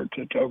Trump's effort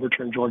to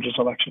overturn Georgia's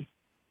election.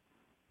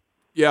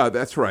 Yeah,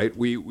 that's right.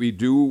 We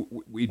do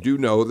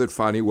know that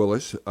Fani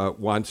Willis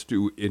wants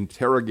to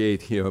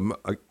interrogate him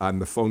on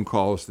the phone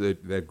calls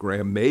that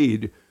Graham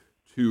made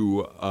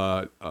to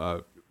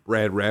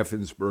Brad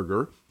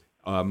Raffensperger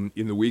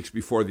in the weeks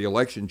before the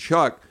election.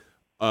 Chuck,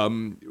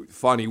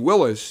 Fani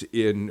Willis,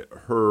 in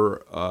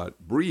her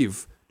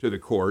brief to the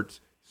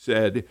courts,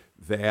 said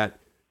that,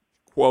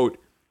 quote,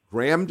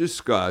 Graham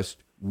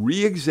discussed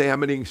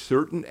re-examining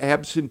certain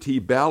absentee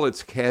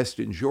ballots cast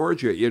in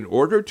Georgia in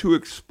order to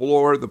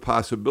explore the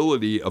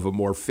possibility of a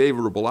more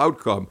favorable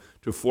outcome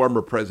to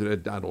former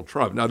President Donald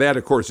Trump. Now, that,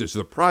 of course, is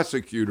the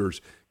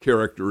prosecutor's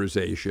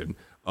characterization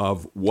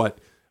of what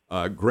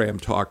Graham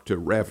talked to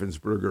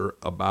Raffensperger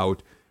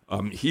about.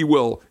 He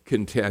will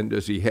contend,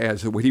 as he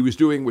has, what he was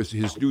doing was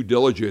his due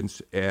diligence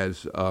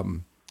as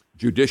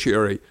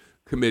Judiciary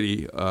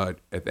committee.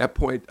 At that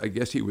point, I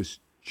guess he was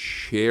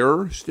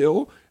chair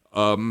still,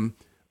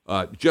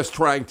 just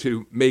trying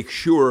to make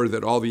sure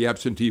that all the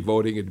absentee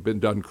voting had been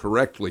done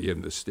correctly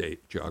in the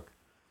state, Chuck.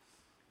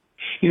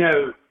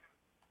 I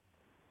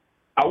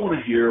want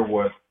to hear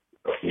what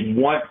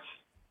once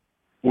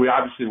we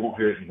obviously won't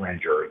hear it in the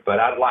grand jury, but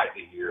I'd like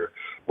to hear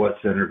what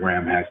Senator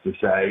Graham has to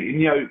say.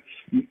 And,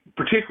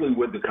 particularly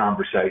with the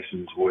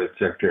conversations with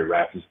Secretary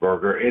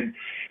Raffensperger. And,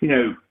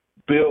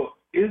 Bill,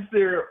 is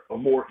there a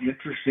more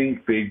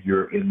interesting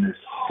figure in this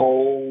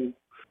whole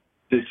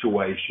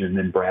situation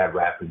than Brad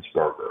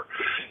Raffensperger?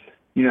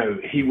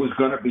 He was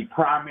going to be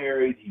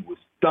primaried. He was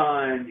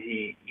done.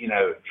 He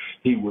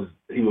was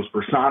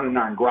persona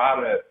non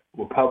grata at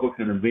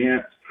Republican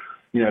events.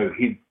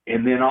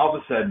 And then all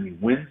of a sudden he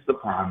wins the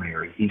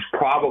primary. He's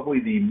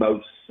probably the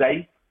most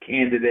safe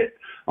candidate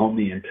on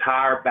the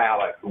entire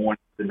ballot going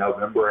to the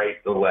November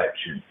 8th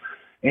election.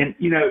 And,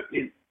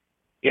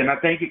 and I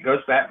think it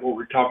goes back to what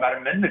we were talking about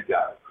a minute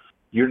ago.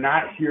 You're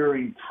not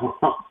hearing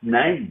Trump's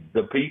name.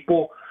 The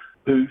people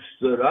who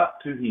stood up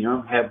to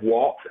him have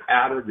walked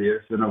out of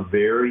this in a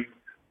very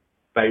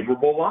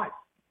favorable light.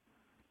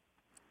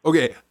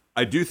 Okay.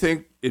 I do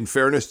think, in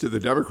fairness to the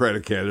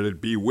Democratic candidate,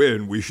 Bee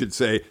Nguyen, we should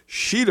say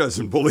she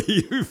doesn't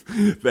believe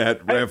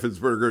that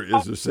Raffensperger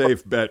is a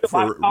safe bet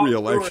for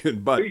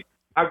re-election. But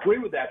I agree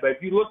with that. But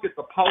if you look at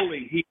the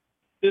polling, he's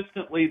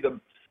consistently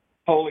the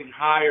polling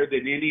higher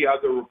than any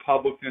other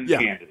Republican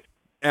candidate.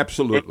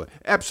 Absolutely.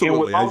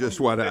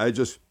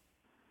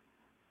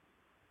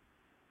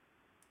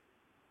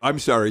 I'm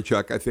sorry,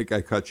 Chuck. I think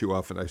I cut you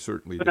off, and I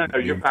certainly didn't. No,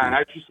 you're fine.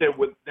 I just said,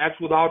 that's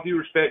with all due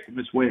respect to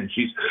Ms. Nguyen.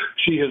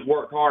 She has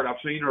worked hard. I've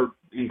seen her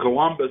in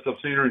Columbus. I've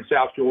seen her in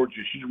South Georgia.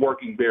 She's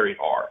working very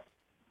hard.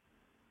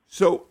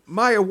 So,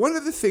 Maya, one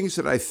of the things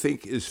that I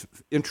think is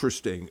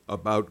interesting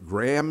about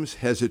Graham's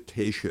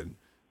hesitation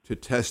to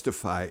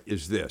testify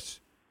is this.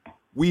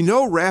 We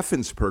know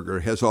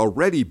Raffensperger has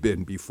already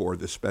been before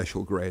the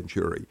special grand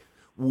jury.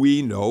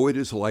 We know it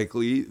is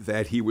likely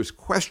that he was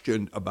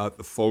questioned about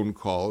the phone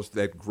calls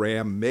that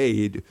Graham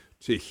made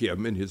to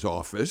him in his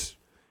office.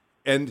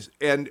 And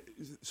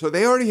so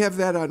they already have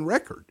that on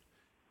record.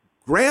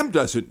 Graham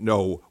doesn't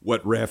know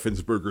what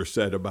Raffensperger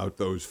said about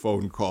those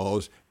phone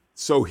calls.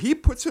 So he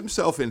puts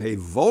himself in a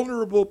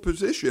vulnerable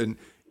position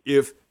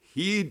if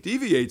he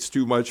deviates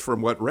too much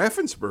from what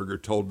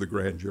Raffensperger told the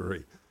grand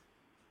jury.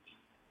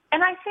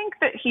 And I think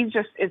that he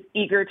just is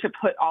eager to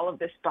put all of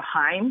this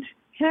behind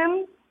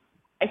him.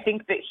 I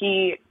think that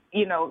he,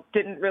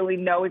 didn't really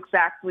know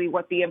exactly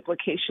what the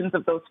implications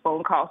of those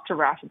phone calls to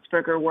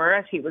Raffensperger were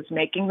as he was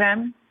making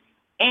them.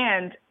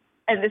 And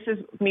this is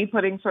me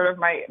putting sort of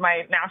my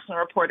national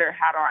reporter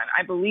hat on.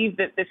 I believe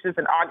that this is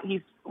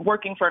he's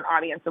working for an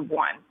audience of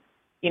one.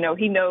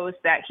 He knows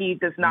that he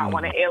does not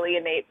want to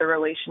alienate the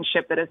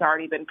relationship that has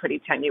already been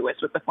pretty tenuous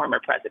with the former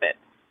president,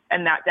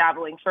 and that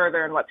dabbling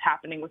further in what's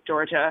happening with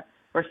Georgia,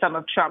 where some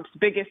of Trump's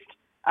biggest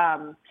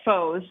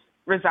foes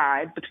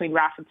reside between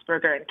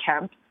Raffensperger and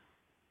Kemp,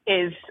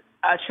 is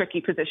a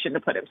tricky position to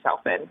put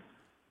himself in.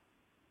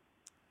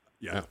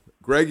 Yeah.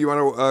 Greg, you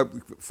want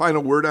to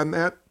final word on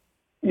that?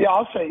 Yeah,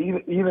 I'll say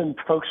even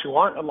folks who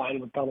aren't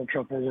aligned with Donald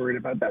Trump are worried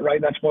about that,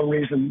 right? That's one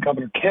reason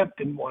Governor Kemp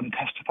didn't want to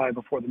testify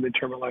before the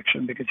midterm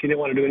election, because he didn't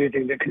want to do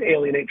anything that could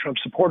alienate Trump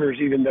supporters,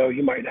 even though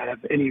he might not have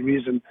any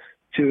reason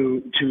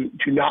to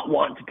not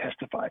want to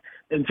testify.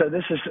 And so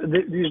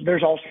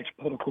there's all sorts of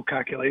political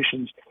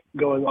calculations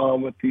going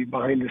on with the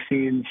behind the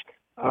scenes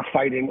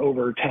fighting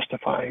over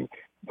testifying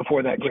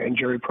before that grand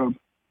jury probe.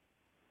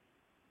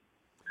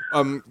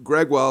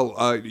 Greg,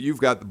 while you've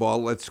got the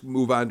ball, let's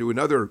move on to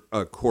another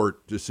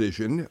court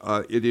decision.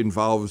 It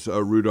involves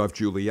Rudolph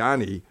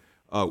Giuliani.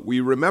 We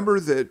remember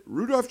that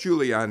Rudolph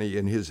Giuliani,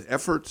 in his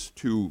efforts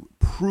to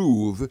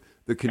prove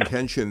the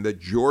contention that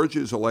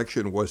Georgia's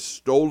election was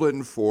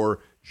stolen for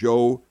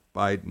Joe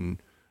Biden,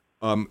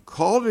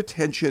 called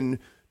attention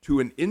to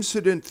an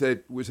incident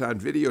that was on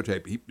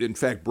videotape. He, in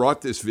fact,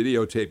 brought this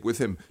videotape with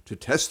him to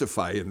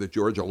testify in the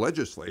Georgia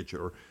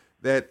legislature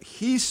that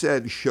he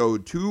said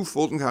showed two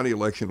Fulton County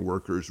election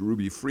workers,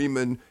 Ruby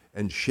Freeman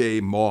and Shay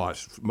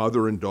Moss,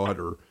 mother and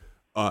daughter,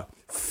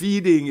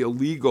 feeding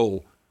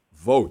illegal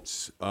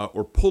votes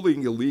or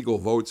pulling illegal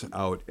votes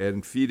out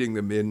and feeding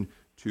them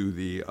into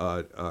the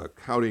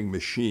counting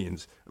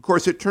machines. Of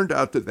course, it turned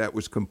out that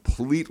was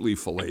completely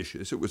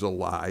fallacious. It was a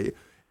lie.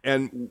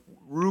 And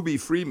Ruby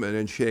Freeman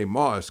and Shay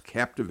Moss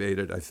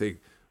captivated, I think,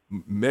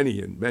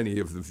 many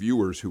of the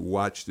viewers who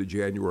watched the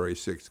January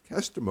 6th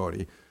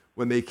testimony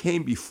when they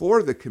came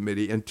before the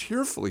committee and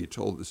tearfully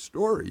told the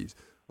stories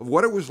of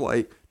what it was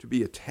like to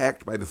be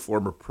attacked by the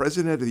former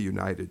president of the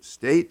United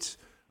States,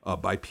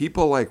 by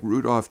people like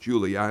Rudolph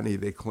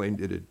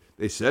Giuliani.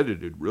 They said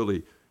it had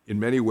really, in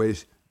many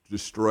ways,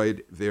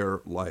 destroyed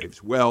their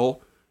lives.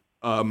 Well,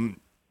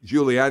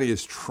 Giuliani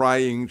is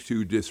trying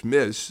to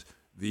dismiss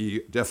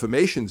the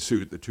defamation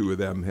suit the two of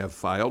them have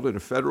filed, and a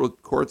federal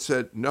court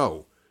said,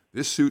 no,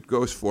 this suit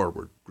goes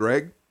forward.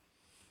 Greg?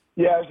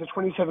 Yeah, it was a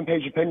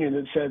 27-page opinion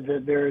that said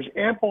that there is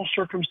ample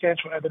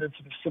circumstantial evidence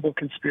of a civil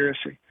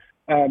conspiracy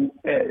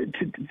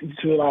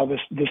to allow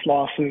this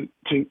lawsuit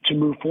to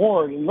move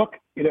forward. And look,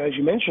 as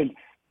you mentioned,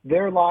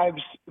 their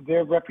lives,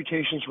 their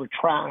reputations were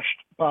trashed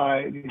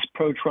by these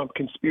pro-Trump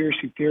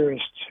conspiracy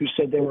theorists who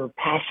said they were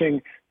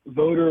passing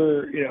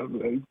voter,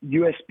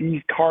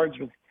 USB cards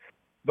with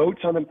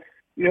votes on them.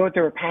 You know what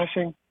they were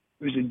passing?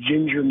 It was a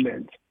ginger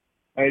mint.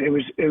 Right? It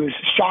was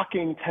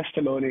shocking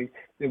testimony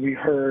that we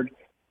heard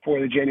for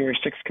the January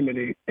 6th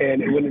committee,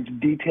 and it went into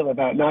detail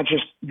about not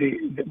just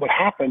what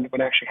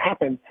actually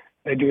happened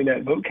during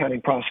that vote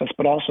counting process,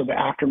 but also the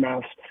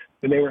aftermaths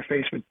when they were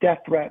faced with death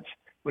threats,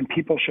 when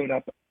people showed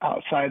up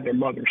outside their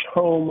mother's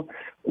home,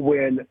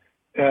 when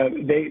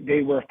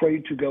they were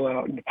afraid to go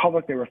out into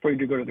public, they were afraid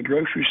to go to the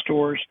grocery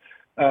stores.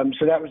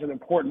 So that was an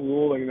important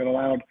ruling that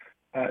allowed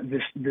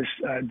this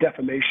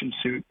defamation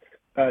suit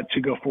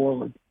to go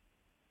forward.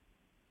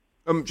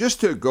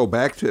 Just to go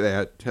back to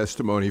that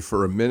testimony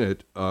for a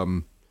minute,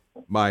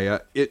 Maya,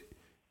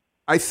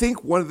 I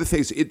think one of the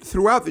things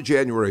throughout the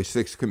January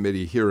 6th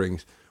committee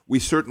hearings, we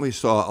certainly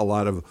saw a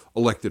lot of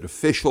elected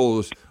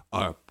officials,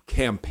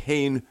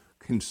 campaign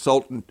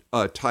consultant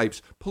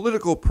types,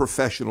 political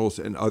professionals,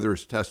 and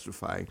others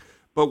testifying.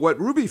 But what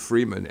Ruby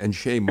Freeman and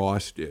Shaye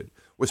Moss did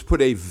was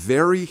put a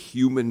very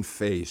human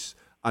face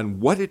on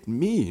what it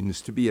means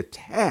to be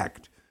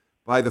attacked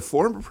by the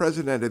former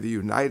president of the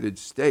United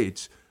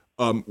States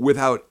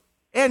without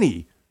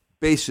any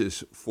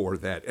basis for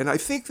that. And I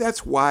think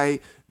that's why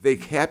they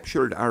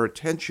captured our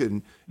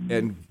attention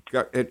and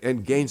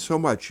gained so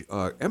much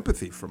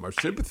empathy from us,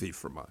 sympathy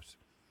from us.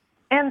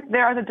 And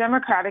there are the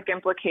democratic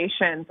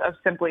implications of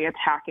simply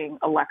attacking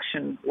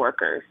election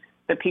workers,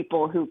 the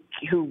people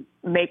who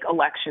make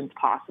elections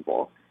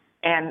possible.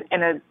 And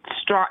in a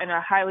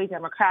highly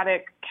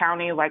democratic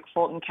county like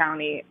Fulton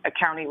County, a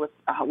county with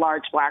a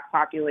large Black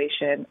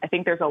population, I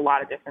think there's a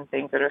lot of different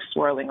things that are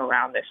swirling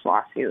around this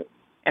lawsuit.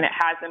 And it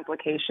has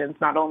implications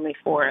not only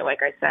for, like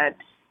I said,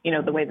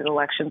 the way that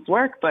elections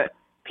work, but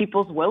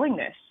people's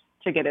willingness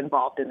to get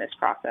involved in this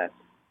process.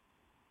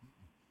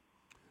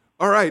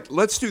 All right,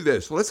 let's do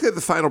this. Let's get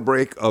the final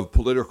break of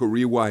Political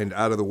Rewind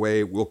out of the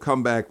way. We'll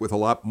come back with a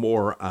lot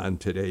more on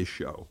today's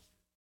show.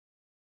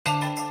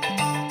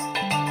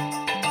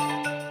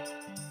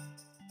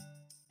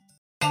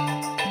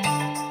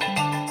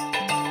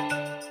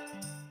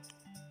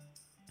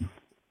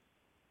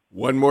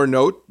 One more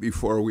note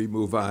before we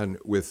move on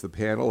with the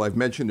panel. I've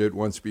mentioned it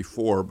once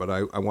before, but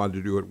I wanted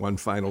to do it one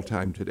final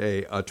time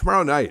today.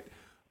 Tomorrow night,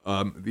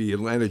 the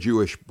Atlanta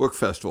Jewish Book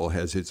Festival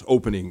has its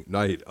opening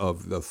night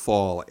of the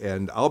fall,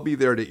 and I'll be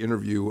there to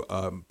interview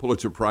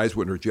Pulitzer Prize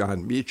winner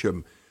Jon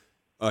Meacham.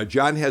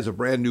 Jon has a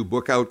brand new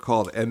book out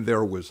called And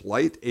There Was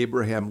Light,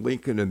 Abraham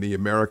Lincoln and the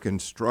American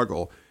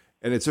Struggle.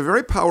 And it's a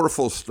very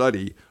powerful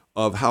study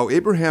of how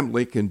Abraham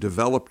Lincoln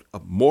developed a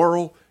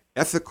moral,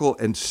 ethical,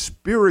 and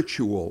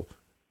spiritual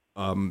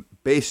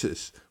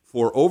basis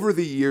for over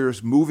the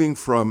years moving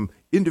from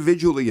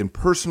individually and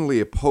personally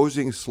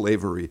opposing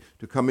slavery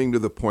to coming to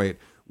the point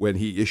when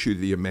he issued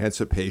the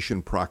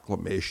Emancipation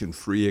Proclamation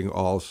freeing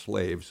all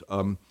slaves.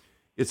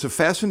 It's a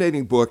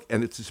fascinating book,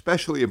 and it's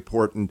especially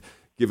important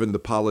given the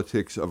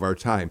politics of our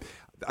time.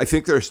 I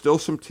think there are still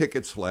some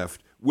tickets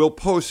left. We'll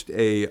post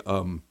a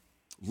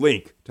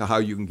link to how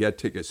you can get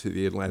tickets to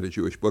the Atlanta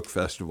Jewish Book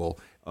Festival,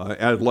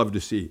 and I'd love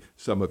to see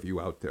some of you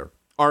out there.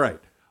 All right,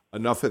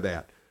 enough of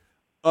that.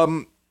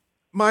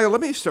 Maya, let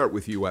me start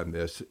with you on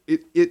this.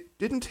 It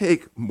didn't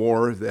take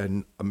more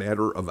than a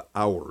matter of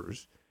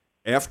hours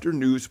after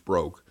news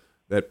broke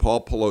that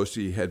Paul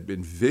Pelosi had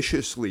been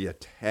viciously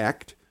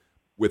attacked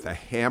with a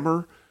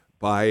hammer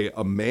by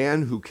a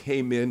man who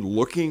came in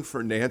looking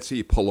for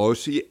Nancy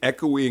Pelosi,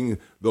 echoing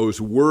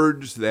those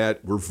words that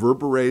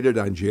reverberated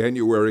on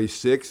January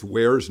 6th,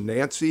 "Where's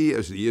Nancy?"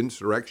 as the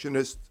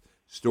insurrectionists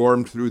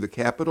stormed through the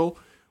Capitol.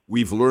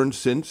 We've learned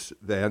since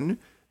then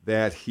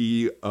that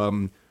he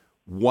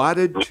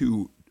wanted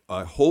to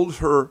hold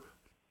her,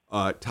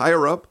 tie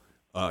her up.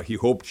 He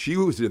hoped she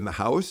was in the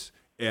house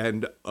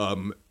and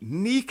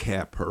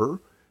kneecap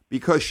her,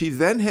 because she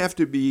then have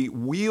to be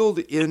wheeled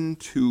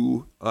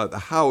into the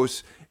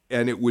house,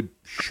 and it would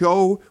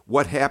show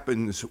what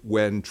happens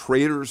when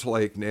traitors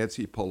like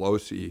Nancy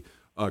Pelosi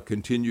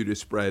continue to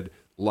spread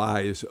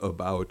lies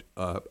about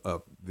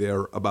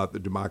the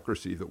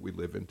democracy that we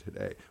live in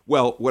today.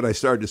 Well, what I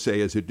started to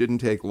say is it didn't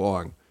take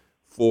long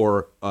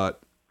for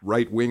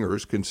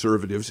right-wingers,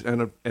 conservatives,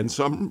 and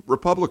some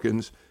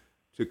Republicans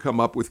to come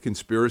up with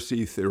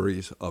conspiracy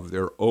theories of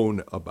their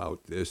own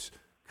about this,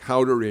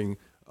 countering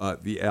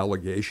the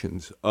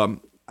allegations. We're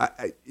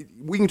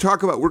going to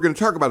talk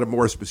about it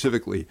more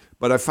specifically,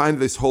 but I find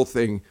this whole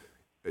thing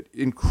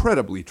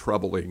incredibly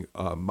troubling,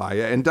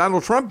 Maya. And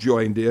Donald Trump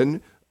joined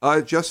in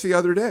just the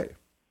other day.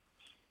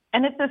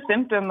 And it's a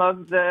symptom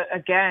of the,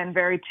 again,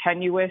 very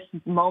tenuous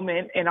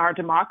moment in our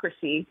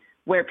democracy,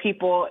 where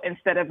people,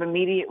 instead of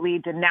immediately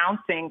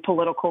denouncing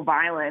political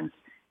violence,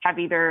 have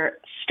either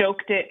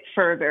stoked it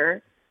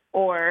further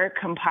or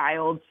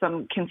compiled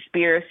some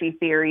conspiracy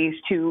theories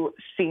to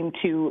seem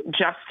to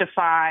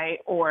justify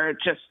or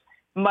just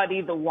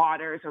muddy the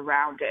waters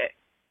around it.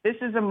 this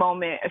is a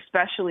moment,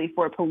 especially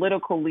for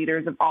political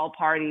leaders of all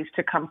parties,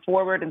 to come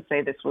forward and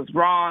say this was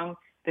wrong,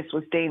 this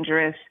was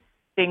dangerous,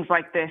 things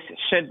like this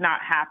should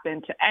not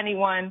happen to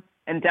anyone,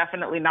 and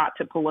definitely not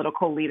to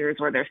political leaders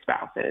or their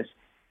spouses.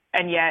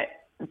 And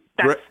yet,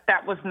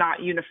 that was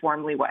not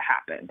uniformly what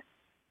happened.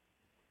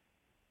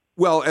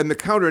 Well, and the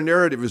counter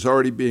narrative is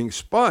already being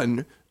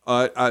spun,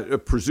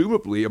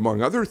 presumably,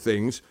 among other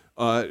things,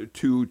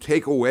 to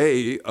take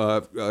away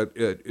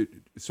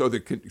so the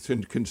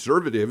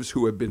conservatives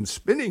who have been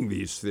spinning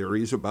these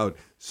theories about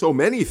so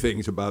many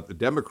things about the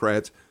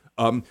Democrats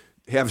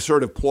have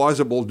sort of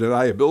plausible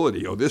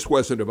deniability. Oh, this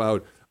wasn't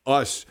about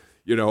us,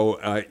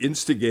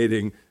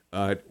 instigating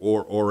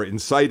or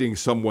inciting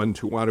someone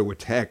to want to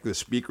attack the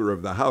Speaker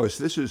of the House.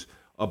 This is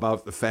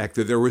about the fact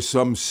that there was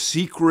some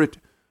secret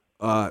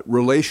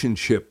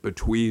relationship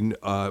between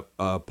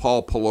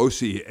Paul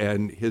Pelosi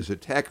and his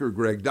attacker,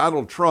 Greg.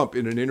 Donald Trump,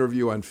 in an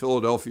interview on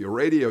Philadelphia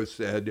radio,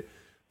 said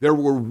there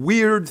were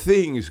weird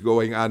things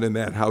going on in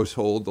that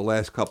household the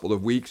last couple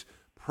of weeks.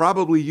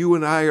 Probably you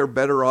and I are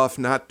better off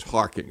not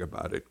talking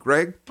about it.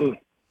 Greg?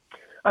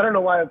 I don't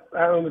know why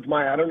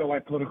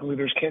political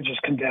leaders can't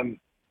just condemn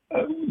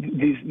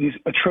these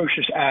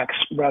atrocious acts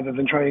rather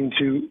than trying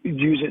to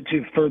use it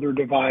to further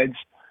divides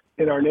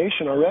in our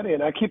nation already.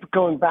 And I keep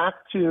going back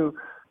to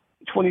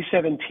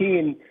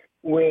 2017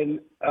 when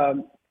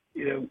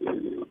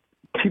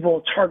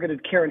people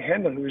targeted Karen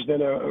Handel, who was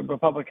then a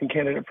Republican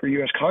candidate for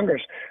U.S.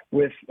 Congress,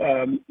 with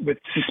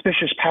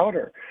suspicious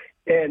powder,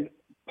 and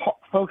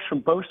folks from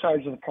both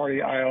sides of the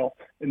party aisle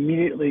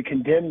immediately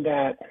condemned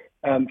that.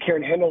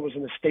 Karen Handel was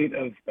in a state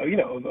of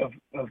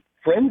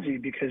frenzy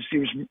because she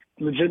was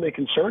legitimately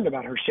concerned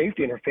about her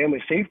safety and her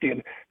family's safety,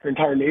 and her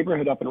entire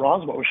neighborhood up in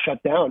Roswell was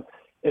shut down.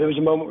 And it was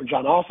a moment where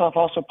John Ossoff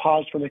also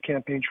paused from the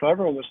campaign trail.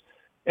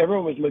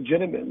 Everyone was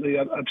legitimately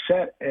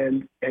upset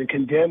and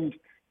condemned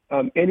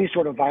any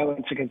sort of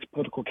violence against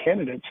political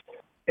candidates.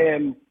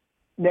 And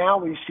now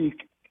we see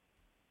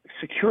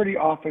security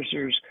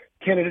officers,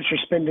 candidates are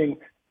spending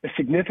a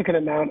significant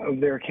amount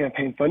of their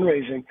campaign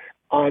fundraising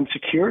on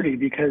security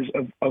because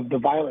of the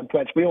violent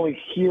threats. We only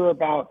hear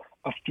about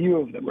a few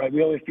of them, right?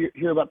 We only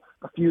hear about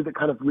a few that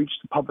kind of reach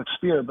the public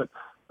sphere, but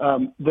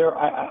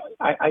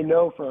I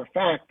know for a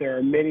fact there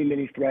are many,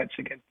 many threats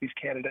against these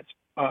candidates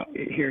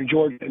here in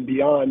Georgia and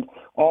beyond.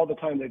 All the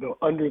time they go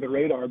under the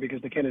radar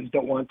because the candidates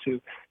don't want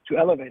to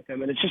elevate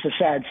them. And it's just a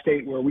sad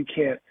state where we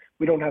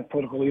don't have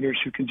political leaders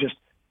who can just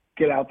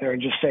get out there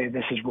and just say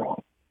this is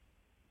wrong.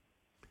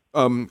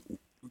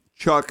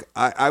 Chuck,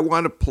 I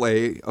want to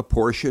play a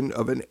portion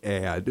of an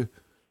ad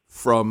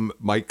from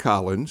Mike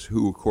Collins,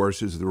 who, of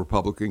course, is the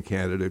Republican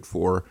candidate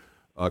for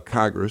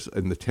Congress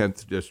in the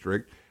 10th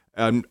District.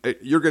 And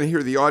you're going to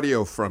hear the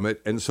audio from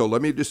it. And so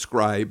let me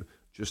describe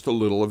just a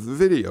little of the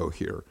video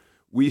here.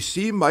 We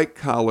see Mike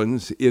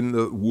Collins in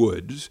the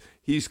woods.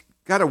 He's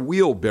got a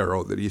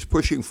wheelbarrow that he's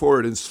pushing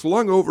forward, and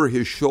slung over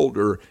his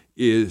shoulder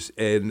is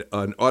an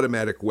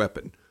automatic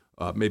weapon.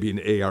 Maybe an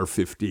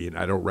AR-15.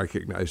 I don't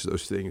recognize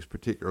those things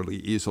particularly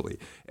easily.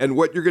 And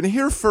what you're going to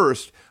hear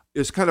first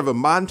is kind of a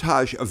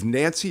montage of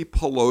Nancy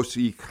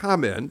Pelosi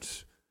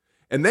comments,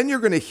 and then you're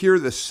going to hear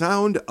the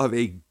sound of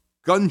a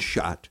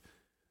gunshot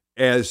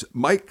as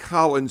Mike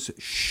Collins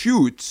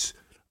shoots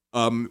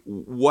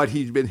what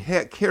he's been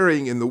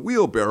carrying in the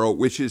wheelbarrow,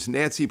 which is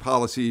Nancy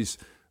Pelosi's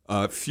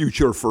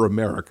Future for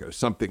America,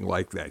 something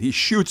like that. He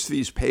shoots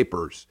these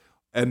papers,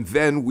 and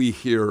then we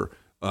hear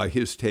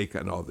his take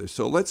on all this.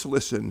 So let's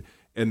listen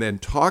and then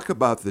talk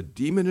about the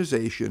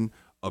demonization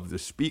of the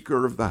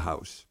Speaker of the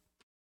House.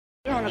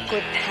 We're on a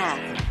good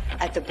path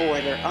at the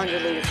border under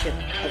leadership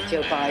of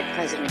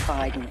President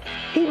Biden.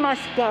 He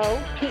must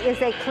go. He is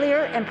a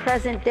clear and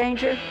present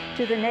danger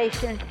to the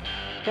nation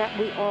that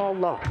we all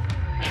love.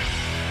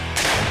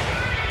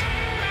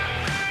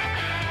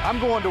 I'm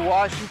going to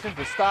Washington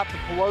to stop the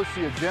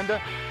Pelosi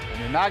agenda,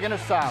 and they're not going to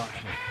silence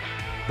me.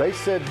 They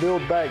said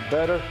build back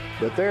better,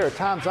 but there are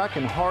times I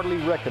can hardly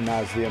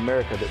recognize the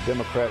America that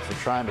Democrats are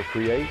trying to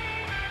create.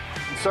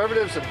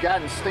 Conservatives have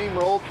gotten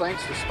steamrolled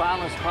thanks to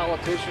spineless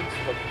politicians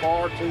for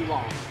far too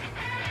long.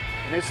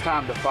 And it's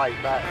time to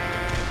fight back.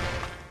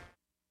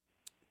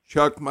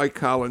 Chuck, Mike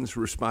Collins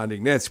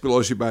responding. Nancy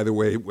Pelosi, by the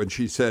way, when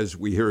she says,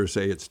 we hear her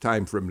say it's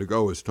time for him to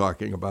go, is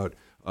talking about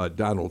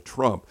Donald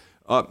Trump.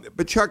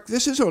 But Chuck,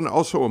 this is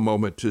also a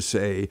moment to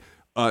say,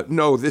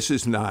 no, this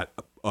is not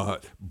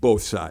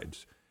both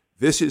sides.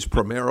 This is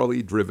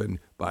primarily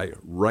driven by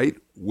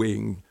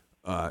right-wing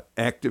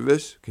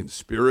activists,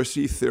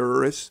 conspiracy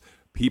theorists,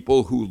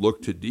 people who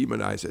look to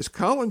demonize, as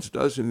Collins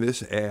does in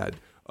this ad,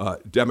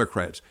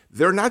 Democrats.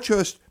 They're not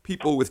just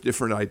people with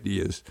different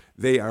ideas.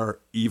 They are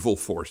evil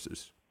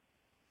forces.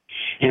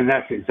 And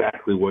that's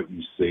exactly what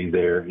you see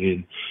there.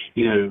 And,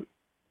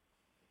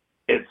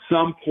 at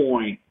some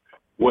point,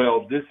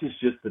 well, this is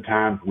just the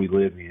times we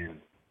live in,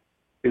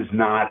 is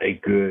not a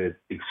good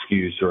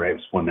excuse or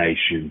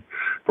explanation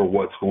for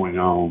what's going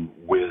on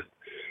with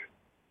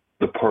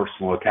the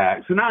personal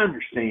attacks. And I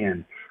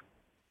understand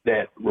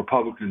that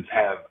Republicans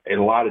have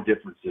a lot of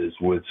differences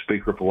with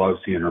Speaker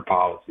Pelosi and her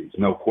policies,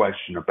 no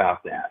question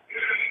about that.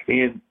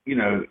 And,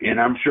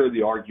 and I'm sure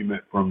the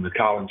argument from the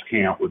Collins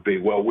camp would be,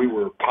 well, we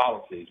were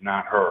policies,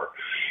 not her.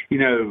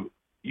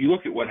 You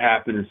look at what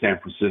happened in San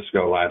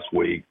Francisco last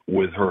week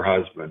with her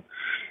husband,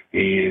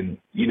 and,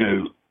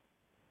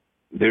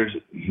 there's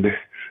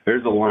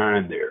a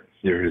line there.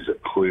 There is a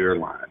clear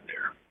line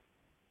there.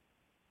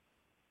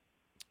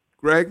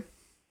 Greg?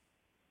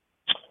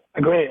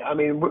 Agree. I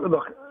mean,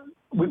 look,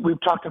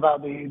 we've talked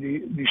about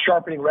the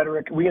sharpening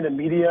rhetoric. We in the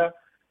media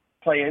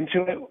play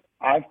into it.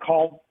 I've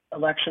called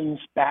elections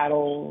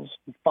battles,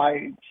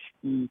 fights,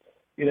 and,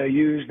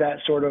 use that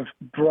sort of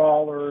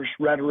brawlers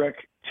rhetoric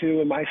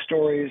too in my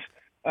stories.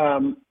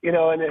 And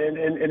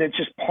it's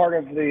just part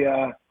of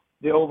the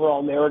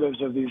overall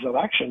narratives of these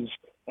elections.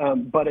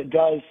 But it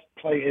does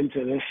play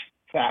into this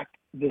fact,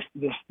 this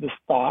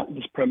thought,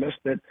 this premise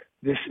that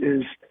this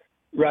is,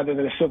 rather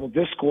than a civil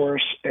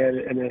discourse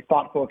and a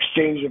thoughtful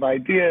exchange of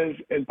ideas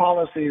and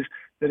policies,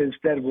 that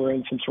instead we're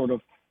in some sort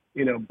of,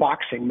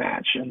 boxing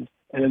match. And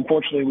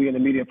unfortunately, we in the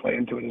media play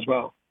into it as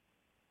well.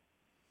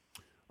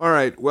 All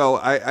right. Well,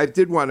 I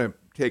did want to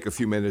take a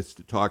few minutes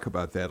to talk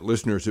about that.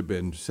 Listeners have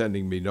been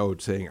sending me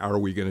notes saying, are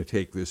we going to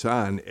take this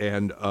on?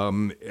 And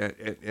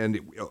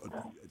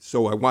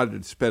so I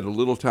wanted to spend a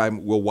little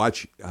time. We'll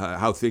watch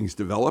how things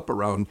develop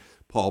around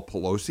Paul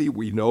Pelosi.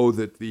 We know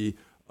that the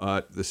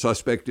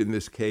suspect in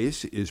this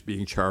case is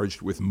being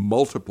charged with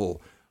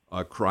multiple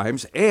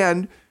crimes,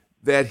 and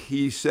that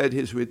he said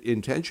his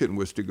intention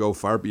was to go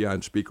far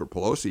beyond Speaker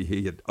Pelosi.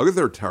 He had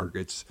other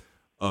targets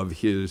of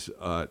his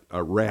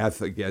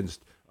wrath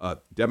against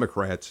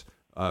Democrats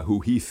who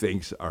he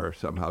thinks are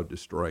somehow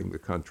destroying the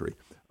country.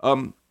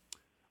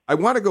 I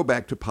want to go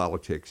back to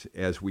politics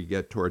as we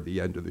get toward the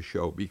end of the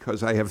show,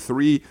 because I have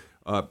three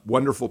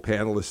wonderful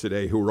panelists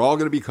today who are all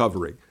going to be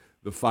covering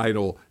the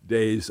final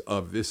days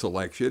of this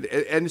election.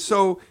 And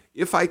so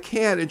if I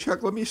can, and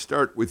Chuck, let me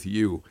start with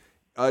you.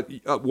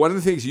 One of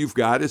the things you've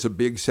got is a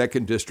big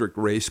second district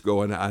race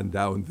going on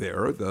down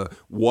there, the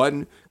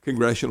one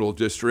congressional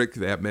district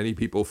that many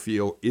people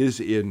feel is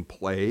in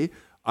play.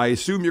 I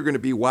assume you're going to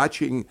be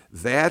watching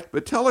that,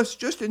 but tell us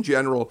just in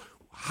general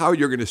how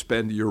you're going to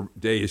spend your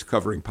days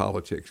covering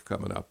politics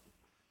coming up.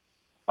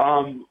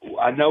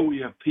 I know we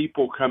have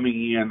people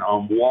coming in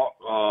on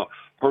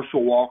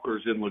Herschel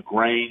Walker's in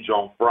LaGrange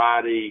on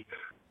Friday.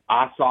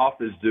 Ossoff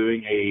is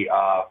doing a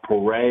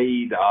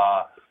parade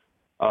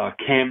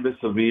canvas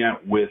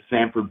event with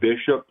Sanford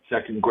Bishop,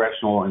 second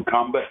congressional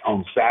incumbent,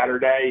 on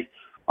Saturday.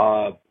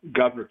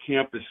 Governor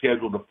Kemp is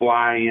scheduled to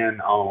fly in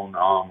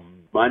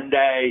on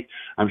Monday.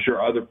 I'm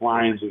sure other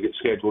fly-ins will get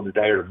scheduled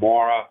today or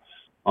tomorrow.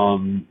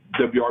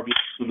 WRBA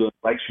is the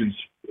Elections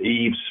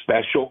Eve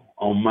special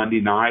on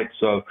Monday night,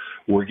 so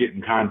we're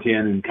getting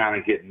content and kind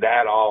of getting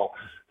that all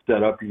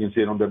set up. You can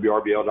see it on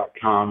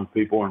WRBL.com if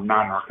people are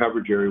not in our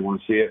coverage area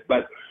want to see it.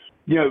 But,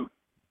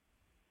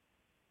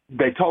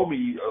 they told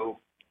me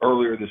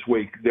earlier this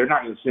week they're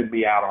not going to send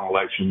me out on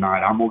election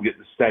night. I'm going to get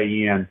to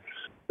stay in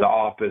the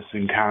office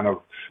and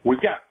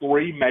we've got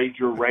three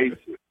major races.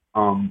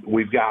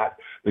 We've got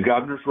the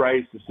governor's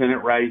race, the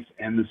Senate race,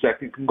 and the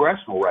second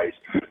congressional race.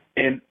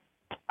 And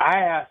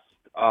I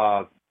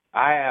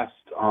asked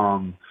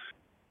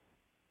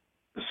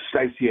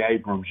Stacey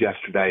Abrams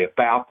yesterday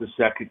about the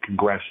second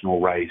congressional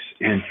race,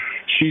 and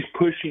she's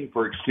pushing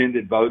for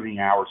extended voting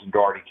hours in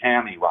Dougherty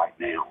County right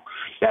now.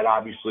 That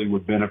obviously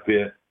would could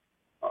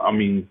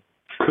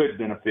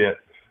benefit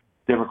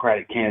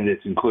Democratic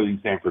candidates, including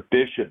Sanford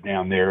Bishop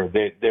down there.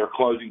 They're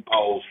closing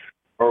polls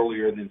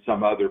earlier than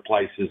some other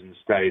places in the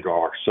state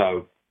are.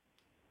 So.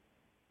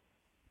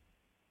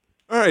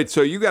 All right,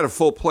 so you got a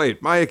full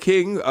plate. Maya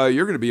King,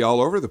 you're going to be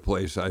all over the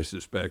place, I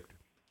suspect.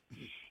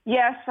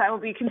 Yes, I will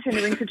be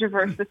continuing to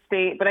traverse the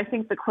state, but I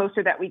think the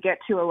closer that we get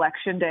to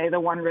Election Day,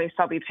 the one race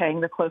I'll be paying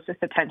the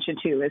closest attention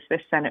to is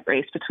this Senate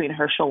race between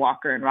Herschel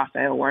Walker and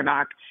Raphael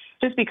Warnock,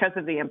 just because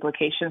of the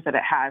implications that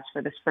it has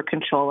for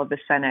control of the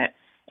Senate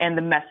and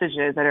the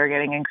messages that are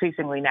getting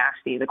increasingly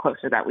nasty the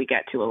closer that we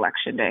get to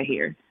Election Day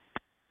here.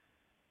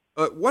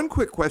 One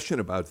quick question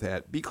about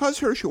that. Because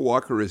Herschel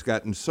Walker has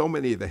gotten so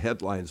many of the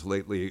headlines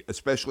lately,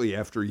 especially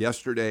after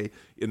yesterday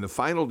in the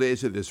final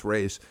days of this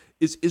race,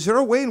 is there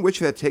a way in which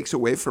that takes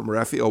away from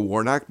Raphael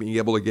Warnock being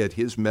able to get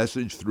his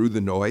message through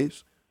the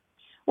noise?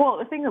 Well,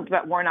 the thing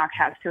that Warnock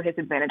has to his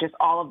advantage is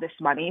all of this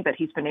money that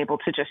he's been able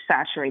to just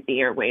saturate the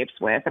airwaves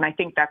with. And I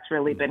think that's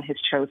really been his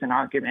chosen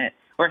argument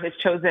or his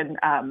chosen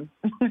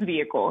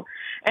vehicle.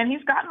 And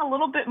he's gotten a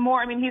little bit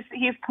more. I mean,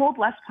 he's pulled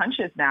less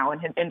punches now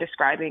in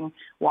describing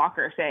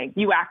Walker, saying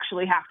you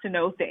actually have to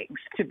know things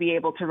to be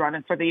able to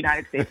run for the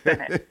United States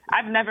Senate.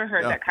 I've never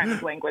heard that kind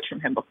of language from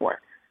him before.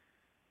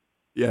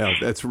 Yeah,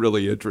 that's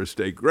really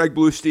interesting. Greg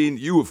Bluestein,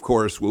 you, of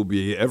course, will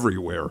be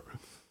everywhere.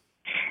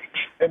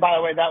 And by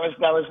the way, that was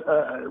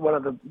one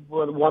of the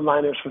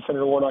one-liners for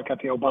Senator Warnock at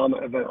the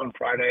Obama event on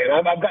Friday. And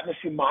I've gotten to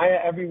see Maya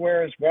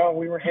everywhere as well.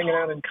 We were hanging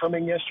out in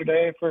Cumming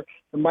yesterday for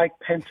the Mike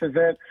Pence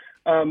event.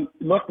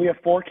 Look, we have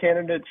 4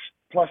 candidates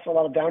plus a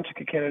lot of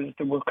down-ticket candidates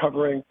that we're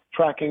covering,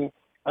 tracking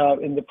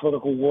in the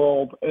political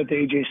world at the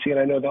AJC, and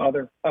I know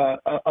the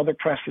other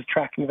press is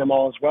tracking them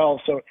all as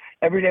well. So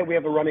every day we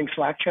have a running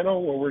Slack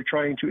channel where we're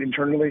trying to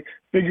internally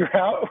figure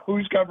out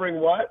who's covering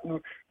what and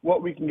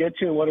what we can get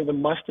to and what are the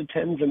must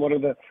attends and what are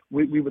the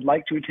we would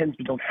like to attend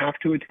but don't have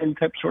to attend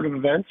type sort of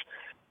events.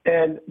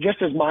 And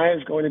just as Maya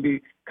is going to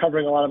be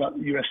covering a lot about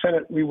the U.S.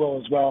 Senate, we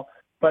will as well.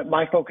 But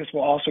my focus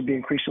will also be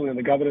increasingly on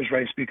the governor's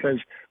race because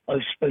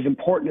as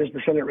important as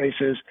the Senate race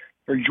is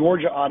for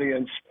Georgia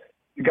audience,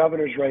 the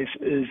governor's race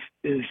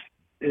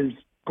is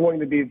going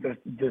to be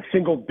the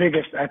single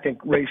biggest, I think,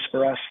 race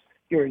for us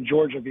here in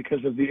Georgia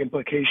because of the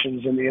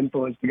implications and the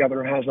influence the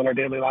governor has on our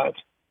daily lives.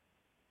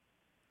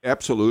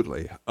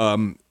 Absolutely.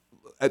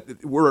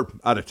 We're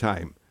out of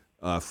time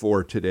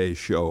for today's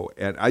show.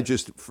 And I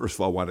just, first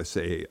of all, want to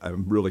say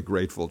I'm really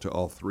grateful to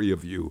all three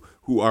of you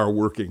who are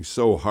working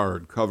so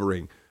hard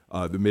covering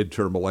the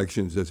midterm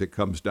elections as it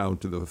comes down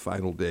to the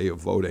final day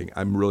of voting.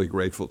 I'm really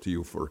grateful to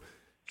you for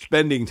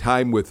spending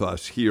time with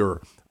us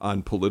here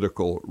on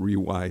Political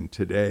Rewind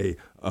today.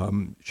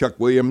 Chuck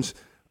Williams,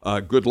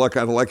 good luck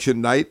on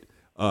election night.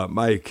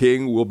 Maya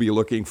King will be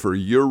looking for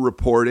your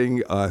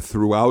reporting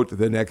throughout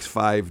the next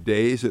 5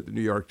 days at the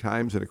New York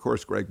Times. And, of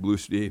course, Greg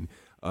Bluestein,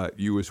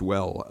 you as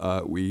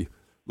well. We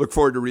look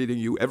forward to reading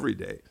you every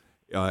day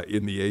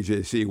in the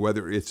AJC,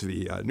 whether it's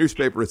the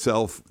newspaper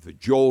itself, the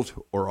Jolt,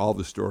 or all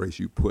the stories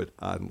you put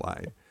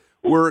online.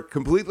 We're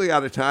completely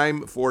out of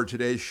time for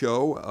today's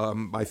show.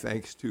 My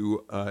thanks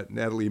to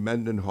Natalie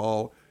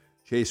Mendenhall,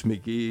 Chase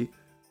McGee,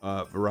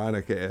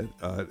 Veronica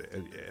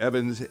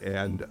Evans,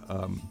 and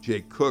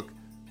Jake Cook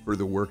for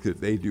the work that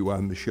they do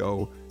on the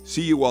show.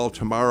 See you all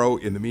tomorrow.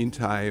 In the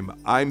meantime,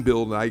 I'm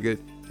Bill Nigut.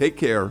 Take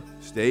care,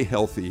 stay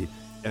healthy,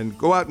 and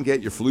go out and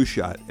get your flu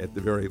shot at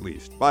the very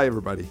least. Bye,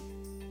 everybody.